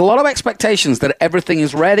 there's a lot of expectations that everything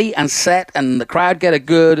is ready and set, and the crowd get a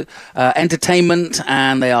good entertainment,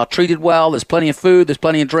 and they are treated well. There's plenty of food, there's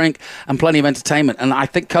plenty of drink, and plenty of entertainment. And I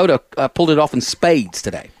think COTA pulled it off in spades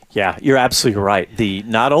today. Yeah, you're absolutely right.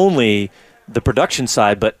 Not only the production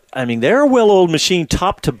side, but they're a well-oiled machine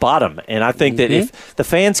top to bottom. And I think that if the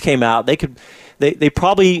fans came out, they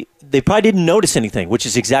probably didn't notice anything, which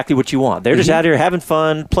is exactly what you want. They're just out here having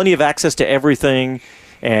fun, plenty of access to everything,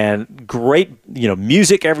 and great,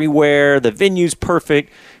 music everywhere. The venue's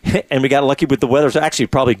perfect, and we got lucky with the weather. It's actually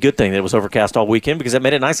probably a good thing that it was overcast all weekend, because that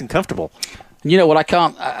made it nice and comfortable. You know what I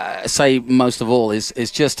can't say most of all is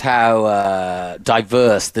just how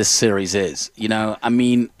diverse this series is.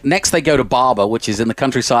 Next they go to Barber, which is in the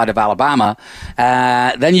countryside of Alabama.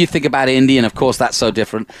 Then you think about Indy, and of course that's so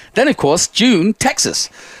different. Then of course June,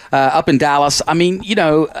 Texas. Up in Dallas.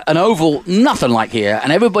 An oval, nothing like here.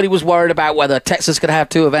 And everybody was worried about whether Texas could have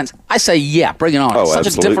two events. I say, yeah, bring it on. It's such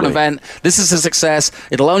a different event. This is a success.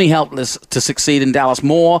 It'll only help us to succeed in Dallas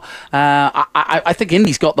more. I think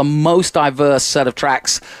Indy's got the most diverse set of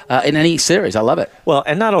tracks in any series. I love it. Well,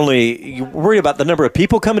 and not only you worry about the number of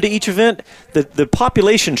people coming to each event, the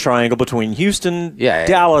population triangle between Houston,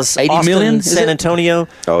 Dallas, 80 Austin, million, San Antonio.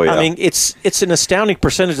 Oh, yeah. It's an astounding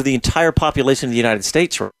percentage of the entire population of the United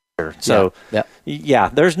States. So,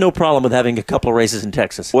 there's no problem with having a couple of races in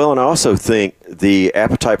Texas. Well, and I also think the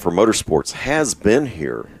appetite for motorsports has been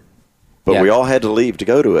here, but we all had to leave to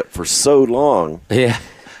go to it for so long. Yeah.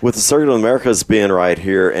 With the Circuit of the Americas being right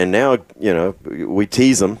here, and now, we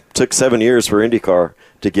tease them. Took 7 years for IndyCar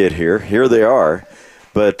to get here. Here they are.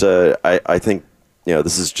 But I think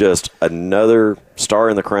this is just another star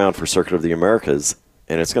in the crown for Circuit of the Americas,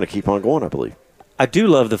 and it's going to keep on going, I believe. I do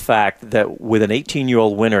love the fact that with an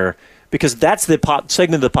 18-year-old winner, because that's the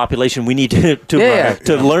segment of the population we need to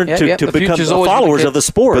learn to become followers of the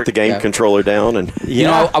sport. Put the game controller down, and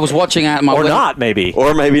I was watching out my window. Not maybe,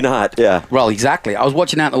 or maybe not. Yeah. Well, exactly. I was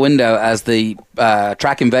watching out the window as the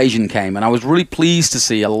track invasion came, and I was really pleased to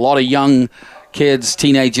see a lot of young kids,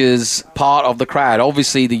 teenagers, part of the crowd.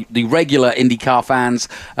 Obviously, the regular IndyCar fans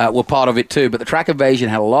were part of it too, but the track invasion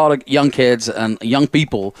had a lot of young kids and young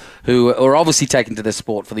people who are obviously taken to this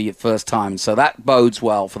sport for the first time. So that bodes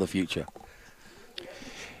well for the future.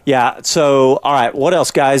 Yeah. So, all right. What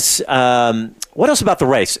else, guys? What else about the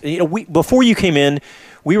race? Before you came in,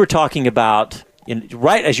 we were talking about.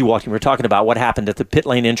 Right as you walked in, we were talking about what happened at the pit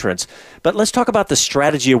lane entrance. But let's talk about the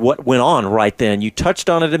strategy of what went on right then. You touched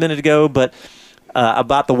on it a minute ago, but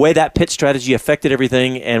about the way that pit strategy affected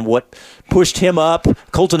everything and what pushed him up,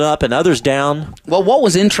 Colton up, and others down. Well, what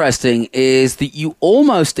was interesting is that you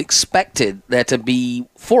almost expected there to be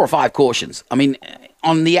 4 or 5 cautions. I mean,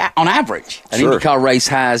 on average, an IndyCar race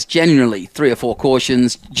has generally 3 or 4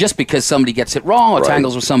 cautions just because somebody gets it wrong or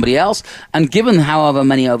tangles with somebody else. And given however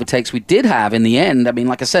many overtakes we did have in the end, I mean,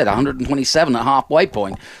 like I said, 127 at halfway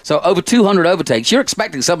point. So over 200 overtakes, you're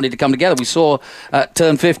expecting somebody to come together. We saw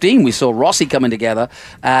turn 15, we saw Rossi coming together,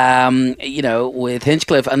 with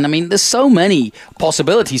Hinchcliffe. And I mean, there's so many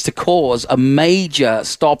possibilities to cause a major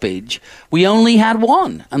stoppage. We only had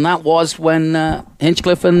one, and that was when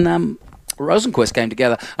Hinchcliffe and Rosenqvist came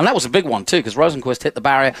together, and that was a big one too, because Rosenqvist hit the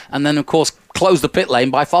barrier and then of course closed the pit lane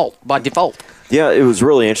by default. Yeah, it was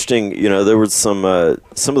really interesting. There was some of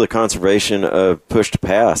the conservation of push to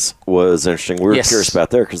pass was interesting. We were curious about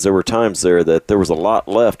there because there were times there that there was a lot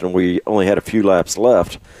left and we only had a few laps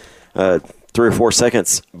left. 3 or 4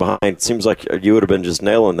 seconds behind. Seems like you would have been just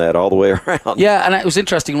nailing that all the way around. Yeah, and it was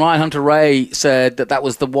interesting. Ryan Hunter-Ray said that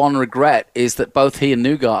was the one regret, is that both he and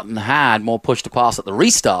Newgarden had more push to pass at the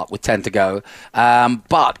restart with 10 to go.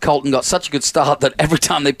 But Colton got such a good start that every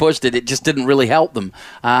time they pushed it, it just didn't really help them.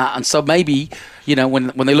 And so maybe,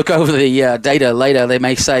 when they look over the data later, they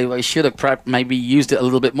may say, well, he should have maybe used it a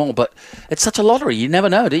little bit more. But it's such a lottery. You never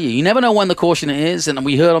know, do you? You never know when the caution is. And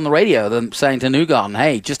we heard on the radio them saying to Newgarden,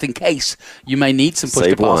 hey, just in case you may need some push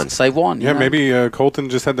to pass. Save one. Yeah, maybe Colton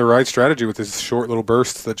just had the right strategy with his short little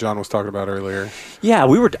bursts that John was talking about earlier. Yeah,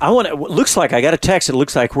 looks like I got a text. It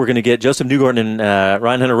looks like we're going to get Joseph Newgarden and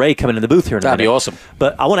Ryan Hunter-Ray coming in the booth here in a minute. That'd be awesome.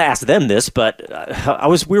 But I want to ask them this. But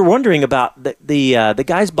we were wondering about the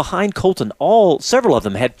guys behind Colton. Several of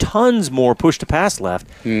them had tons more push to pass left,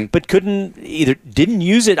 but didn't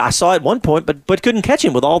use it. I saw at one point, but couldn't catch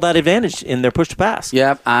him with all that advantage in their push to pass.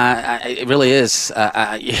 Yeah, it really is.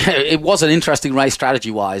 It was an interesting race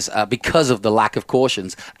strategy-wise because of the lack of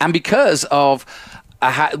cautions and because of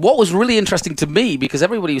what was really interesting to me, because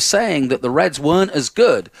everybody was saying that the Reds weren't as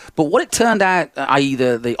good, but what it turned out, i.e.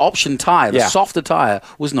 the option tyre, the softer tyre,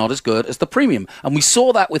 was not as good as the premium. And we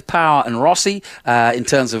saw that with Power and Rossi in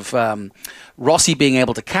terms of Rossi being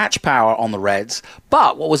able to catch Power on the Reds.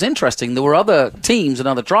 But what was interesting, there were other teams and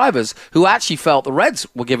other drivers who actually felt the Reds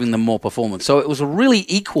were giving them more performance. So it was really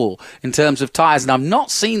equal in terms of tyres. And I've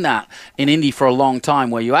not seen that in Indy for a long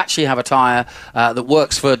time, where you actually have a tyre that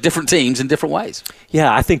works for different teams in different ways.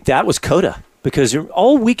 Yeah, I think that was COTA. Because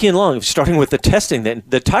all weekend long, starting with the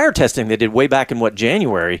tire testing they did way back in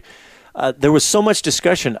January, there was so much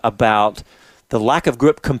discussion about the lack of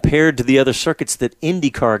grip compared to the other circuits that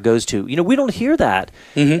IndyCar goes to. We don't hear that.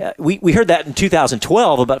 Mm-hmm. We heard that in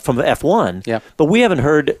 2012 from F1, but we haven't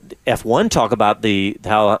heard F1 talk about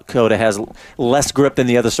how COTA has less grip than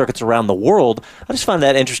the other circuits around the world. I just find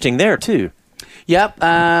that interesting there, too. Yep,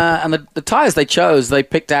 and the tyres they chose, they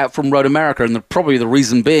picked out from Road America, and probably the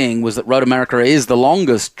reason being was that Road America is the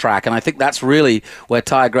longest track, and I think that's really where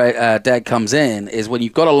tyre deg comes in, is when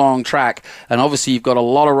you've got a long track, and obviously you've got a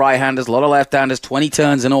lot of right-handers, a lot of left-handers, 20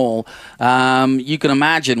 turns in all. You can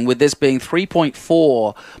imagine, with this being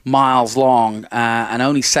 3.4 miles long and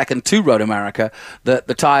only second to Road America, that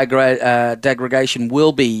the tyre degradation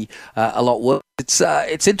will be a lot worse.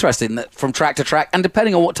 It's interesting that from track to track, and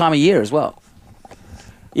depending on what time of year as well.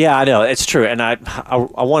 Yeah, I know. It's true. And I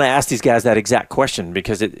want to ask these guys that exact question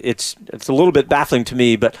because it's a little bit baffling to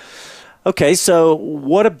me. But, okay, so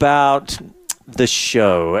what about the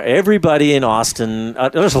show? Everybody in Austin,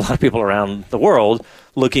 there's a lot of people around the world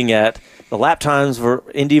looking at the lap times for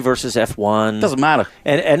Indy versus F1. Doesn't matter.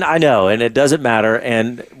 And I know, and it doesn't matter.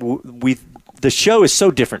 And the show is so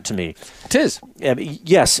different to me. It is.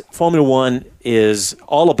 Yes, Formula One is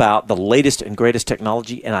all about the latest and greatest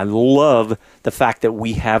technology, and I love the fact that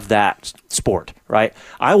we have that sport, right?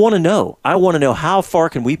 I want to know. I want to know how far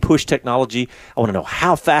can we push technology. I want to know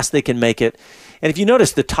how fast they can make it. And if you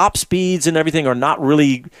notice, the top speeds and everything are not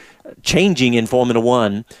really changing in Formula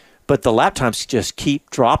One, but the lap times just keep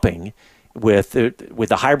dropping with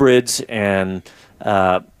the hybrids and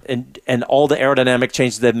all the aerodynamic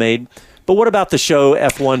changes they've made. But what about the show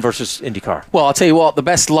F1 versus IndyCar? Well, I'll tell you what, the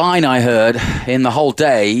best line I heard in the whole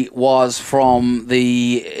day was from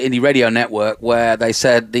the Indy Radio Network, where they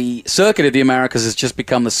said the Circuit of the Americas has just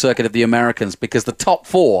become the Circuit of the Americans because the top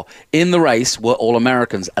 4 in the race were all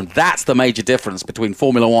Americans. And that's the major difference between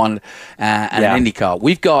Formula One and IndyCar.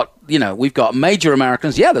 We've got major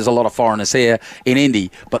Americans. Yeah, there's a lot of foreigners here in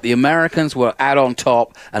Indy, but the Americans were out on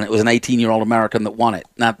top, and it was an 18-year-old American that won it.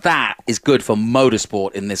 Now, that is good for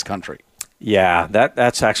motorsport in this country. Yeah,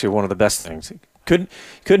 that's actually one of the best things.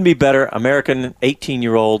 Couldn't be better. American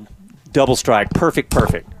 18-year-old double strike, perfect.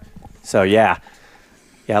 So yeah,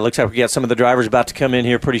 it looks like we got some of the drivers about to come in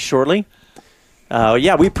here pretty shortly.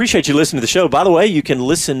 We appreciate you listening to the show. By the way, you can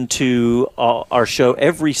listen to our show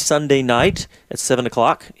every Sunday night at 7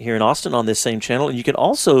 o'clock here in Austin on this same channel, and you can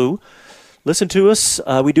also listen to us.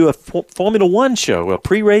 We do a Formula One show, a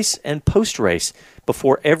pre-race and post-race,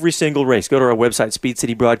 before every single race. Go to our website, Speed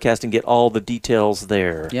City Broadcast, and get all the details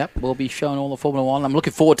there. Yep, we'll be showing all the Formula One. I'm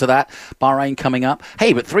looking forward to that. Bahrain coming up.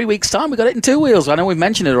 Hey, but 3 weeks' time, we got it in 2 wheels. I know we've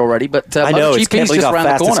mentioned it already, but I know, MotoGP's can't believe just how around the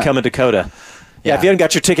fast corner. it's coming to COTA. Yeah, if you haven't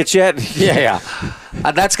got your tickets yet. Yeah.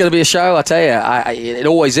 That's going to be a show, I tell you. It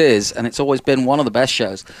always is, and it's always been one of the best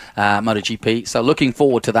shows, MotoGP. So looking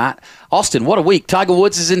forward to that. Austin, what a week. Tiger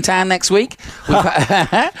Woods is in town next week.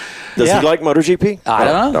 Does he like MotoGP? I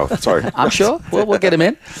don't know. No, sorry. I'm sure. We'll get him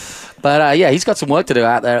in. But, he's got some work to do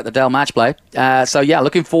out there at the Dell Match Play.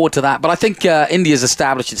 Looking forward to that. But I think India's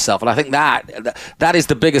established itself, and I think that is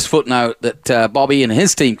the biggest footnote that Bobby and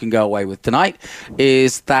his team can go away with tonight,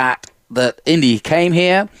 is that Indy came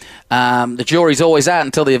here. The jury's always out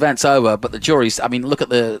until the event's over, but the jury's, look at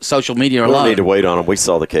the social media alone. We don't need to wait on them. We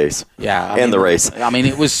saw the case. Yeah. The race.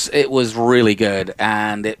 It was really good,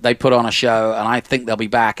 and they put on a show, and I think they'll be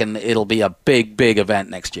back, and it'll be a big, big event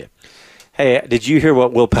next year. Hey, did you hear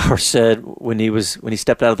what Will Power said when he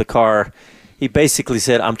stepped out of the car? He basically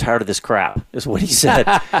said, "I'm tired of this crap," is what he said.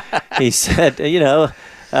 He said,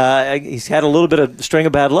 he's had a little bit of string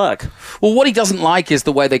of bad luck. Well, what he doesn't like is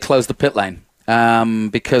the way they closed the pit lane,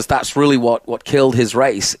 because that's really what killed his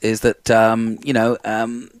race, is that,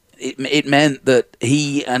 it meant that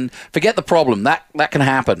he, and forget the problem, that can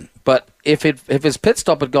happen. But if his pit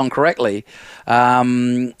stop had gone correctly,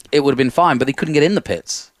 it would have been fine, but he couldn't get in the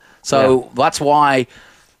pits. So that's why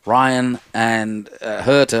Ryan and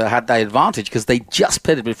Herta had that advantage, because they just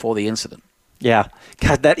pitted before the incident. Yeah.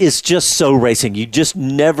 God, that is just so racing. You just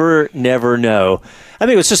never know. I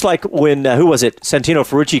mean, it was just like when, who was it? Santino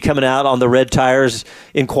Ferrucci coming out on the red tires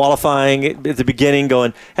in qualifying at the beginning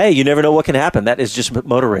going, hey, you never know what can happen. That is just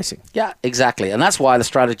motor racing. Yeah, exactly. And that's why the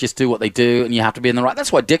strategists do what they do, and you have to be in the right.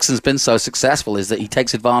 That's why Dixon's been so successful, is that he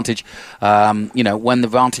takes advantage, when the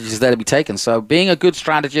advantage is there to be taken. So being a good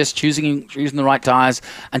strategist, choosing the right tires,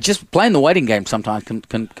 and just playing the waiting game sometimes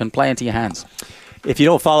can play into your hands. If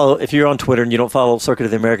you're on Twitter and you don't follow Circuit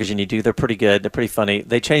of the Americas, and you do, they're pretty good. They're pretty funny.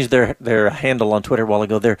 They changed their handle on Twitter a while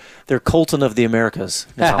ago. They're Colton of the Americas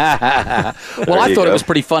now. Well, I thought it was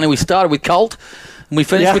pretty funny. We started with Colt, and we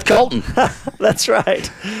finished with Colton. That's right.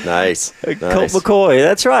 Nice. Colt McCoy.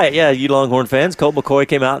 That's right. Yeah, you Longhorn fans. Colt McCoy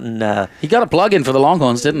came out and he got a plug in for the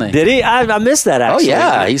Longhorns, didn't he? Did he? I missed that, actually. Oh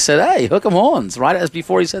yeah, he said, "Hey, hook 'em horns!" Right as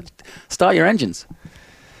before he said, "Start your engines."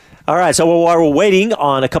 All right, so while we're waiting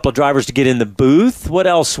on a couple of drivers to get in the booth, what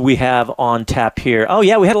else we have on tap here? Oh,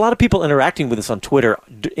 yeah, we had a lot of people interacting with us on Twitter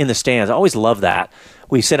in the stands. I always love that.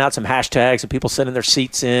 We sent out some hashtags, and people sending their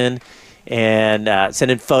seats in and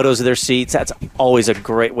sending photos of their seats. That's always a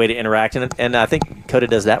great way to interact, and I think COTA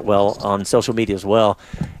does that well on social media as well.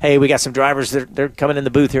 Hey, we got some drivers. They're coming in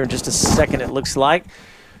the booth here in just a second, it looks like.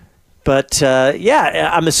 But,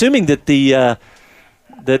 I'm assuming that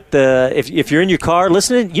if you're in your car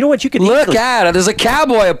listening, you know what you can look at it. There's a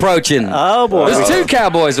cowboy approaching. Oh boy, there's two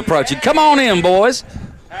cowboys approaching. Come on in, boys.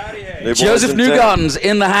 Joseph Newgarden's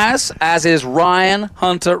in the house, as is Ryan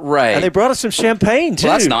Hunter Ray. And they brought us some champagne too.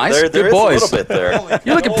 Well, that's nice. There boys. is a little bit there.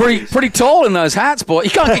 You're looking pretty tall in those hats, boy. They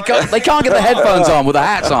can't get the headphones on with the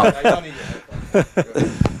hats on.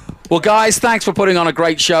 Well, guys, thanks for putting on a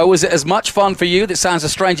great show. Was it as much fun for you? That sounds a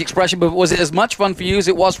strange expression, but was it as much fun for you as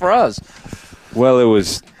it was for us? Well, it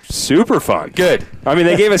was super fun. Good. I mean,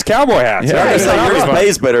 they gave us cowboy hats. Yeah, yours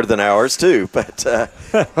pays better than ours too, but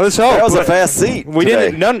let's hope. That was a fast seat. We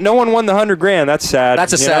today. didn't. No one won the $100,000. That's sad.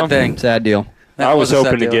 That's a sad thing. Sad deal. I was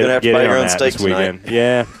hoping to get in on that this weekend.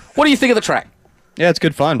 Yeah. What do you think of the track? Yeah, it's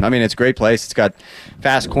good fun. I mean, it's a great place. It's got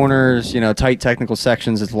fast corners, tight technical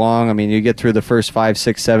sections. It's long. I mean, you get through the first 5,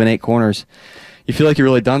 6, 7, 8 corners. You feel like you've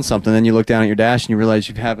really done something. Then you look down at your dash and you realize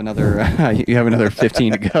you have another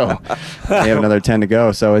 15 to go. You have another 10 to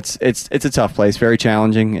go. So it's a tough place, very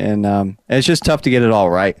challenging, and it's just tough to get it all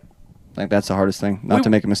right. Like, that's the hardest thing, not to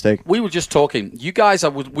make a mistake. We were just talking. You guys,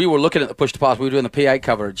 we were looking at the push to pass. We were doing the P8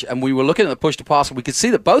 coverage, and we were looking at the push to pass, and we could see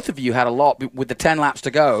that both of you had a lot with the 10 laps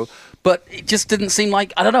to go, but it just didn't seem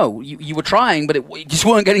like, I don't know, you were trying, but you just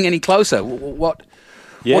weren't getting any closer. What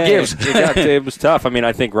gives? It was tough. I mean,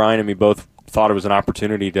 I think Ryan and me both thought it was an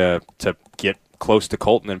opportunity to get close to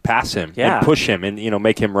Colton and pass him and push him and,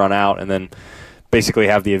 make him run out and then basically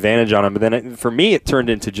have the advantage on him. But then for me, it turned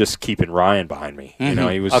into just keeping Ryan behind me.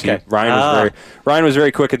 Ryan was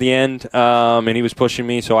very quick at the end, and he was pushing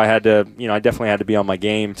me, so I had to, I definitely had to be on my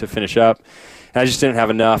game to finish up. And I just didn't have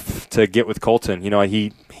enough to get with Colton.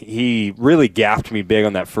 He really gapped me big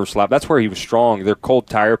on that first lap. That's where he was strong. Their cold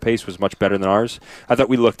tire pace was much better than ours. I thought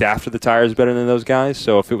we looked after the tires better than those guys.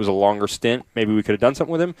 So if it was a longer stint, maybe we could have done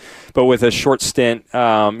something with him. But with a short stint,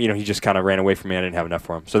 he just kind of ran away from me. I didn't have enough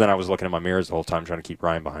for him. So then I was looking at my mirrors the whole time trying to keep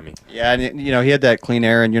Ryan behind me. Yeah, and he had that clean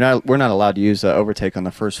air, and we're not allowed to use overtake on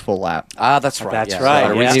the first full lap. That's right. That's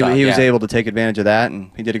right. So he was able to take advantage of that, and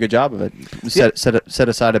he did a good job of it. Set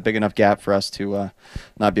aside a big enough gap for us to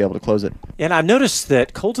not be able to close it. And I've noticed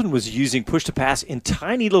that Colton was using push to pass in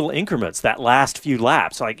tiny little increments that last few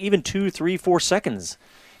laps, like even 2, 3, 4 seconds.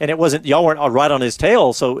 And y'all weren't right on his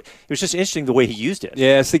tail, so it was just interesting the way he used it.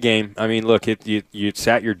 Yeah, it's the game. I mean, look, it's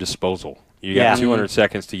at your disposal. You got 200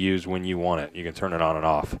 seconds to use when you want it. You can turn it on and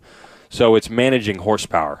off. So it's managing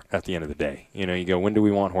horsepower at the end of the day. You go, when do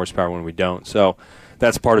we want horsepower, when we don't? So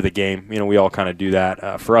that's part of the game. We all kind of do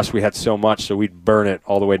that. For us, we had so much, so we'd burn it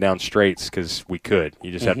all the way down straights because we could.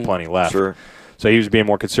 You just had plenty left. Sure. So he was being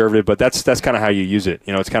more conservative, but that's kind of how you use it.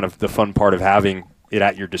 It's kind of the fun part of having it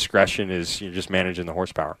at your discretion is you're just managing the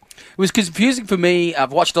horsepower. It was confusing for me.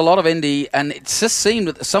 I've watched a lot of Indy, and it just seemed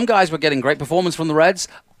that some guys were getting great performance from the Reds,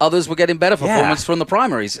 others were getting better performance from the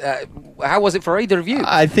primaries. How was it for either of you?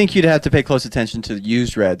 I think you'd have to pay close attention to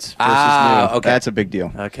used Reds versus new. Okay. That's a big deal.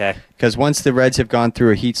 Okay. Because once the Reds have gone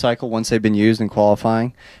through a heat cycle, once they've been used in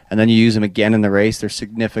qualifying, and then you use them again in the race, they're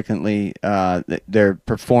significantly their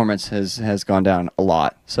performance has gone down a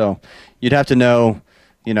lot. So you'd have to know,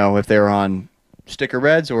 if they're on sticker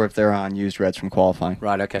Reds or if they're on used Reds from qualifying.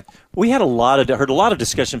 Right, okay. We had heard a lot of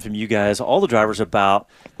discussion from you guys, all the drivers, about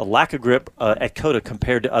the lack of grip at COTA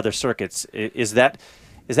compared to other circuits. Is that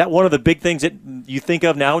one of the big things that you think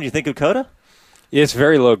of now when you think of COTA? It's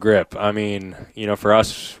very low grip. I mean, for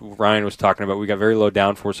us, Ryan was talking about, we got very low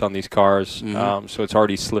downforce on these cars, so it's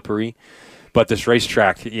already slippery. But this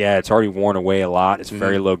racetrack, it's already worn away a lot. It's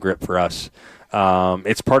very low grip for us.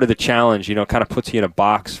 It's part of the challenge, kind of puts you in a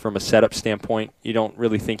box from a setup standpoint. You don't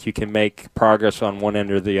really think you can make progress on one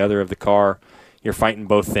end or the other of the car. You're fighting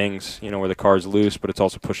both things, where the car's loose, but it's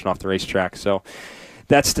also pushing off the racetrack. So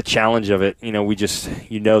that's the challenge of it. We just,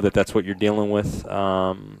 that's what you're dealing with.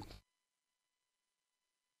 A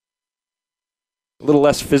little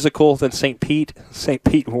less physical than St. Pete. St.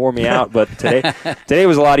 Pete wore me out, but today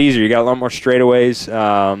was a lot easier. You got a lot more straightaways,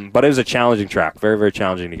 but it was a challenging track, very, very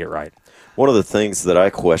challenging to get right. One of the things that I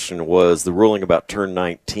questioned was the ruling about turn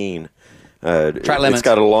 19. Track limits. It's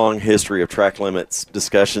got a long history of track limits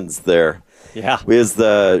discussions there. Yeah.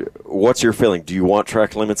 What's your feeling? Do you want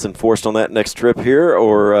track limits enforced on that next trip here,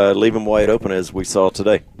 or leave them wide open as we saw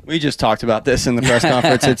today? We just talked about this in the press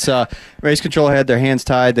conference. It's race control had their hands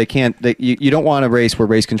tied. They can't. You don't want a race where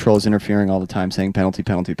race control is interfering all the time, saying penalty,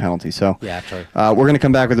 penalty, penalty. So true. We're going to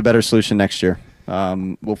come back with a better solution next year.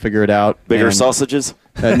 We'll figure it out. Bigger sausages?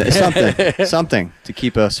 Something to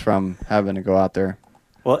keep us from having to go out there.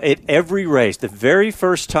 Well, at every race, the very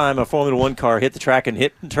first time a Formula One car hit the track and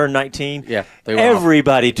hit turn 19,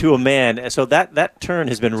 everybody to a man. So that turn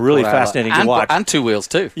has been really fascinating to watch. And two wheels,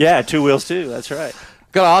 too. Yeah, two wheels, too. That's right.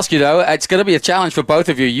 Got to ask you, though, it's going to be a challenge for both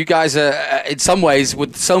of you. You guys are, in some ways,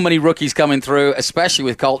 with so many rookies coming through, especially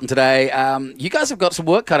with Colton today, you guys have got some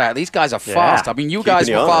work cut out. These guys are fast. I mean, you guys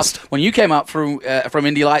were fast. When you came up from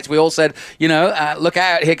Indy Lights, we all said, look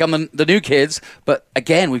out, here come the new kids. But,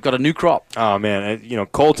 again, we've got a new crop. Oh, man.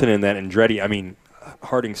 Colton and that Andretti, I mean,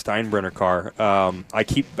 Harding Steinbrenner car, I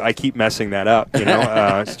keep messing that up.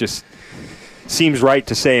 It's just seems right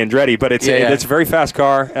to say Andretti, but it's a very fast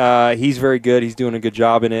car. He's very good. He's doing a good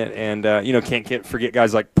job in it, and can't forget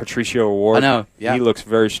guys like Patricio O'Ward. I know. Yeah. He looks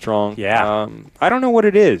very strong. Yeah. I don't know what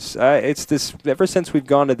it is. It's this. Ever since we've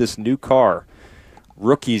gone to this new car,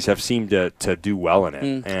 rookies have seemed to do well in it.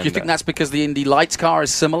 Mm. And, do you think that's because the Indy Lights car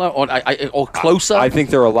is similar or closer? I think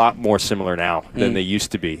they're a lot more similar now than they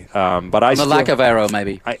used to be. But I the lack of aero,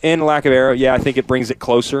 maybe. And lack of aero, yeah, I think it brings it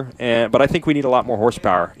closer. But I think we need a lot more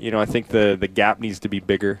horsepower. I think the gap needs to be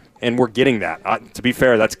bigger, and we're getting that. To be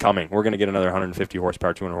fair, that's coming. We're going to get another 150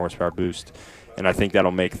 horsepower, 200 horsepower boost, and I think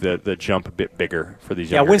that'll make the jump a bit bigger for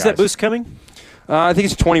these younger guys. When's that boost coming? I think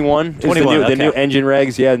it's 21. 21, the new engine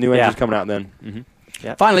regs. Yeah, the new engine's coming out then. Mm-hmm.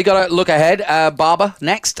 Yeah. Finally, got to look ahead. Barber,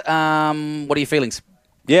 next. What are your feelings?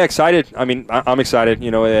 Yeah, excited. I mean, I'm excited.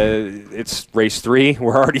 It's race 3.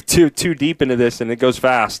 We're already too deep into this, and it goes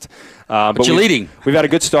fast. But you're leading. We've had a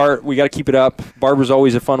good start. We got to keep it up. Barber's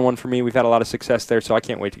always a fun one for me. We've had a lot of success there, so I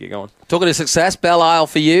can't wait to get going. Talking of success, Belle Isle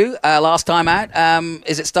for you. Last time out,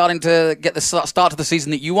 is it starting to get the start to the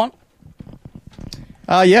season that you want?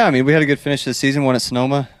 Yeah, I mean, we had a good finish to the season, won at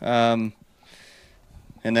Sonoma,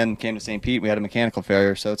 and then came to St. Pete. We had a mechanical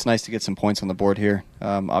failure, so it's nice to get some points on the board here.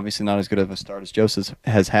 Obviously not as good of a start as Joseph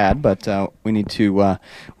has had, but we need to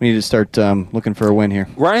start looking for a win here.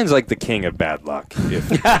 Ryan's like the king of bad luck.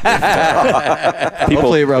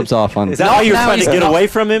 Hopefully it rubs off on. Is that how you're trying to get away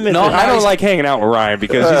from him? I don't like hanging out with Ryan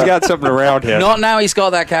because he's got something around him. Not now he's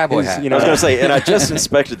got that cowboy hat. I was going to say, and I just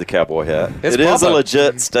inspected the cowboy hat. It is a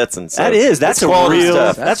legit Stetson. So that's a real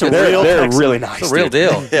stuff. That's a real. They're really nice. It's a real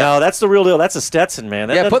deal. No, that's the real deal. That's a Stetson, man.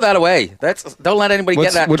 Yeah, put that away. Don't let anybody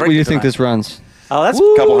get that. What do you think this runs? Oh, that's a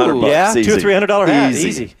couple $100. Yeah, easy. $200 or $300 hat.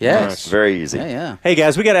 Easy. Yes. Very easy. Yeah. Hey,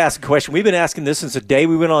 guys, we got to ask a question. We've been asking this since the day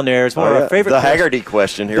we went on there. It's one of our favorite questions. The Haggerty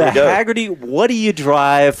question. Here we go. The Haggerty, what do you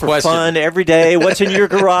drive for fun every day? What's in your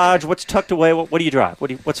garage? What's tucked away? What do you drive?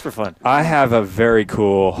 What's for fun? I have a very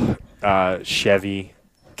cool Chevy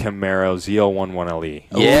Camaro ZL11LE.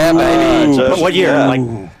 Yeah, baby. What year?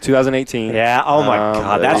 Like 2018. Yeah. Oh my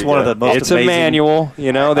God, that's one of the most. It's amazing. a manual.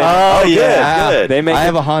 Good. Good. I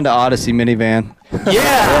have a Honda Odyssey minivan.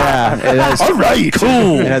 Yeah. It has, all right.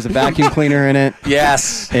 Cool. It has a vacuum cleaner in it.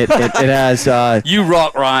 Yes. It has. You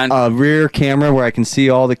rock, Ryan. A rear camera where I can see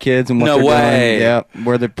all the kids and what they're doing. Yeah,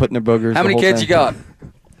 where they're putting their boogers. How many kids you got?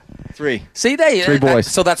 3. See, there. 3 boys.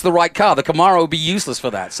 So that's the right car. The Camaro would be useless for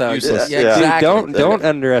that. So useless. Yeah, exactly. Dude, don't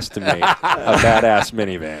underestimate a badass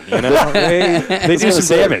minivan. They do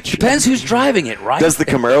some damage. Depends who's driving it, right? Does the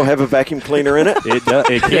Camaro have a vacuum cleaner in it? It does.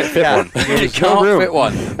 It can't fit one. It can't fit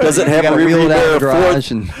one. Does it have a rear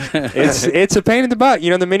garage? It's a pain in the butt. The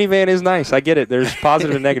minivan is nice. I get it. There's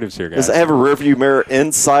positive and negatives here, guys. Does it have a rear view mirror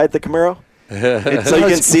inside the Camaro? So you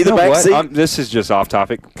can see the back seat? This is just off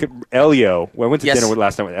topic. Elio, I went to dinner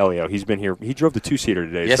last night with Elio. He's been here. He drove the 2-seater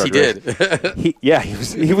today. Yes, he did.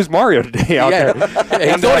 He was Mario today out there.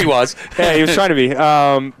 He thought he was. Yeah, he was trying to be.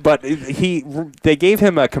 But they gave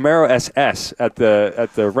him a Camaro SS at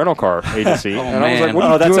the rental car agency. And I was like, what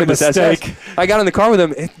are you doing with this SS? I got in the car with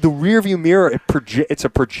him. The rear view mirror, it's a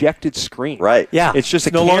projected screen. Right. Yeah. It's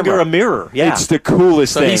just no longer a mirror. Yeah. It's the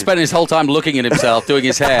coolest thing. So he spent his whole time looking at himself, doing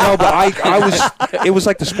his hair. No, but it was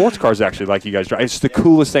like the sports cars actually, like you guys drive. It's the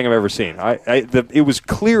coolest thing I've ever seen. It was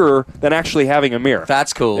clearer than actually having a mirror.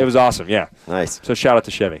 That's cool. It was awesome. Yeah. Nice. So shout out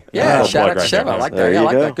to Chevy. Yeah, shout out to Chevy. I like that. I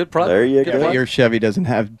like that. Good product. There you go. Your Chevy doesn't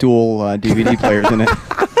have dual DVD players in it.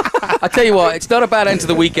 I tell you what, it's not a bad end to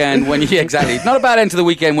the weekend when you It's not a bad end to the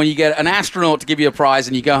weekend when you get an astronaut to give you a prize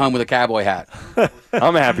and you go home with a cowboy hat.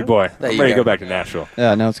 I'm a happy boy. I'm ready to go back to Nashville.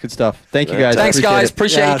 Yeah, no, it's good stuff. Thank you guys. Thanks, guys.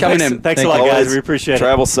 Appreciate you coming in. Thanks a lot, guys. We appreciate it.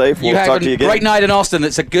 Travel safe. We'll talk to you again. Great night in Austin.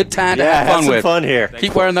 It's a good time to have fun with. Fun here.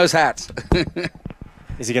 Keep wearing those hats.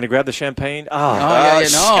 Is he going to grab the champagne? No. He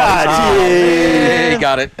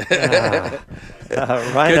got it.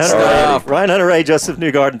 Ryan Hunter-Ray, Joseph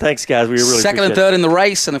Newgarden. Thanks, guys. We really second and third in the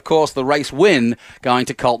race, and of course the race win going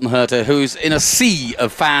to Colton Herta, who's in a sea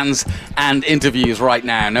of fans and interviews right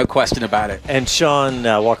now. No question about it. And Sean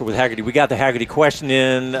Walker with Haggerty. We got the Haggerty question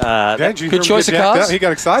in. Good choice of cars. He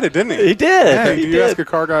got excited, didn't he? He did. Yeah, he you did. ask a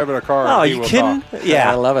car guy about a car. Oh, you kidding?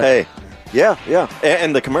 Yeah, I love it. Hey, yeah,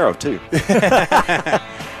 and the Camaro too.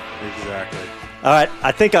 Exactly. All right,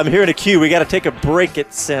 I think I'm hearing a cue. We got to take a break,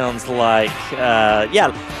 it sounds like.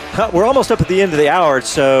 We're almost up at the end of the hour,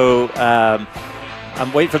 so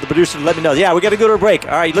I'm waiting for the producer to let me know. Yeah, we got to go to a break.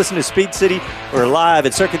 All right, listen to Speed City. We're live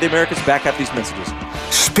at Circuit of the Americas. Back up these messages.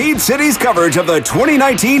 Speed City's coverage of the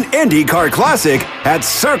 2019 IndyCar Classic at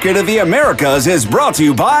Circuit of the Americas is brought to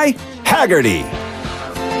you by Haggerty.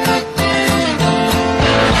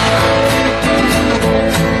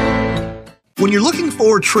 When you're looking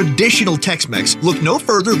for traditional Tex-Mex, look no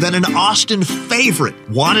further than an Austin favorite,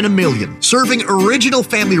 One in a Million. Serving original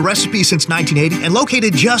family recipes since 1980 and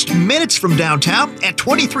located just minutes from downtown at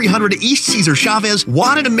 2300 East Cesar Chavez,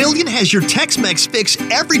 One in a Million has your Tex-Mex fix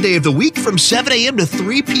every day of the week from 7 a.m. to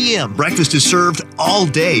 3 p.m. Breakfast is served all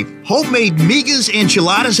day. Homemade migas,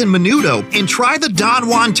 enchiladas, and menudo. And try the Don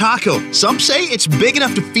Juan taco. Some say it's big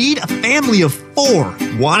enough to feed a family of 4.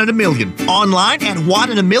 One in a Million. Online at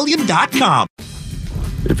oneinaMillion.com.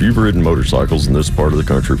 If you've ridden motorcycles in this part of the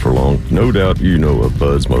country for long, no doubt you know of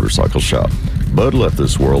Bud's Motorcycle Shop. Bud left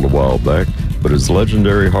this world a while back, but his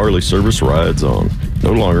legendary Harley service rides on.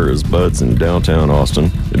 No longer is Bud's in downtown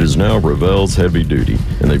Austin. It is now Revell's Heavy Duty,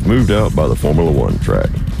 and they've moved out by the Formula One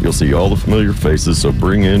track. You'll see all the familiar faces, so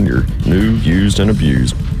bring in your new, used, and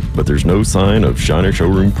abused, but there's no sign of shiny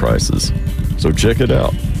showroom prices. So check it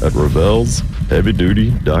out at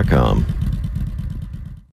RevellsHeavyDuty.com.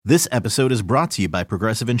 This episode is brought to you by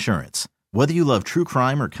Progressive Insurance. Whether you love true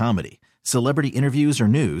crime or comedy, celebrity interviews or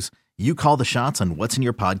news, you call the shots on what's in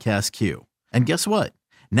your podcast queue. And guess what?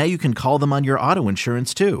 Now you can call them on your auto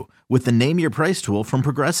insurance too with the Name Your Price tool from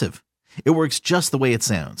Progressive. It works just the way it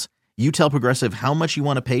sounds. You tell Progressive how much you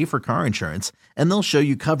want to pay for car insurance, and they'll show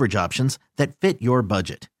you coverage options that fit your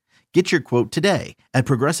budget. Get your quote today at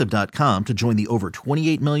Progressive.com to join the over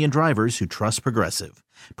 28 million drivers who trust Progressive.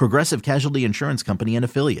 Progressive Casualty Insurance Company and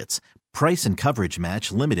Affiliates. Price and coverage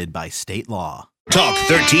match limited by state law. Talk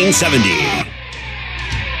 1370.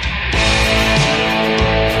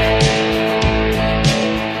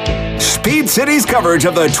 Speed City's coverage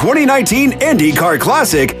of the 2019 IndyCar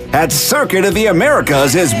Classic at Circuit of the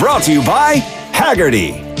Americas is brought to you by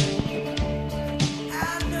Hagerty.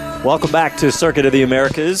 Welcome back to Circuit of the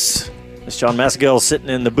Americas. It's John Massagill sitting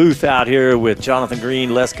in the booth out here with Jonathan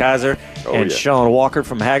Green, Les Kaiser, and Sean Walker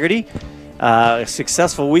from Hagerty. A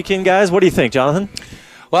successful weekend, guys. What do you think, Jonathan?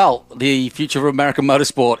 Well, the future of American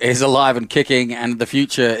motorsport is alive and kicking, and the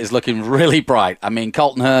future is looking really bright. I mean,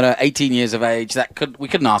 Colton Herta, 18 years of age, we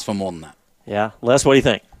couldn't ask for more than that. Yeah. Les, what do you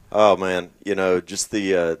think? Oh, man, just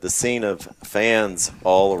the scene of fans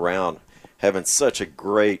all around having such a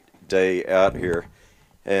great day out here.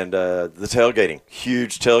 And the tailgating,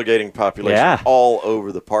 huge tailgating population all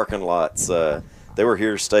over the parking lots. They were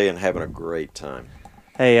here to stay and having a great time.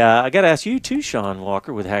 Hey, I got to ask you too, Sean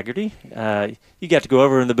Walker with Hagerty. You got to go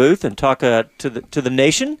over in the booth and talk to the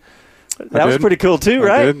nation. That was pretty cool too,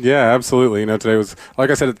 right? I did. Yeah, absolutely. Today was,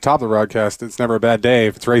 like I said at the top of the broadcast, it's never a bad day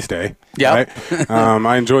if it's race day. Yeah. Right?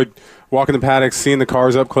 I enjoyed walking the paddocks, seeing the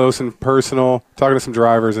cars up close and personal, talking to some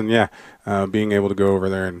drivers, and being able to go over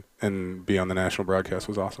there and be on the national broadcast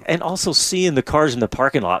was awesome. And also seeing the cars in the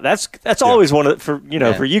parking lot. That's always one of for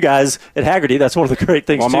you guys at Hagerty. That's one of the great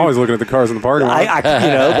things. Well, I'm always looking at the cars in the parking lot.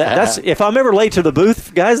 That's if I'm ever late to the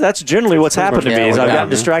booth, guys. That's generally what's happened to me. Is I've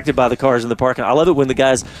gotten distracted by the cars in the parking lot. I love it when the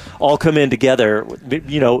guys all come in together.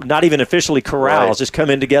 Not even officially corrals, just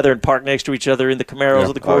come in together and park next to each other in the Camaros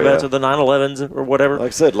or the Corvettes or the 911s or whatever. Like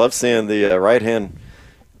I said, love seeing the right hand.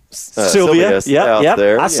 Sylvia out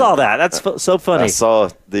there. I saw that. That's so funny. I saw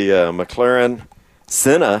the McLaren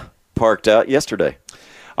Senna parked out yesterday.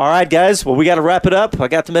 All right, guys. Well, we got to wrap it up. I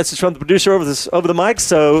got the message from the producer over the mic,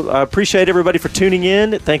 so I appreciate everybody for tuning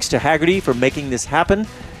in. Thanks to Hagerty for making this happen,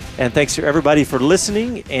 and thanks to everybody for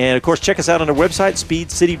listening. And, of course, check us out on our website,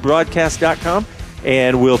 speedcitybroadcast.com,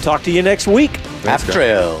 and we'll talk to you next week. Happy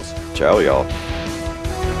trails. Ciao, y'all.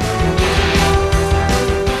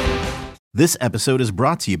 This episode is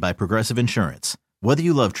brought to you by Progressive Insurance. Whether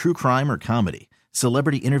you love true crime or comedy,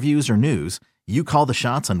 celebrity interviews or news, you call the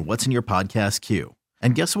shots on what's in your podcast queue.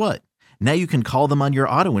 And guess what? Now you can call them on your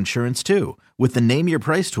auto insurance too with the Name Your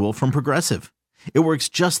Price tool from Progressive. It works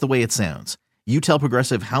just the way it sounds. You tell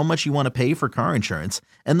Progressive how much you want to pay for car insurance,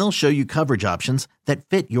 and they'll show you coverage options that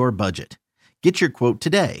fit your budget. Get your quote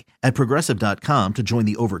today at Progressive.com to join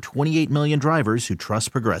the over 28 million drivers who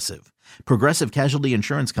trust Progressive. Progressive Casualty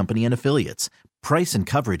Insurance Company and Affiliates. Price and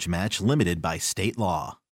coverage match limited by state law.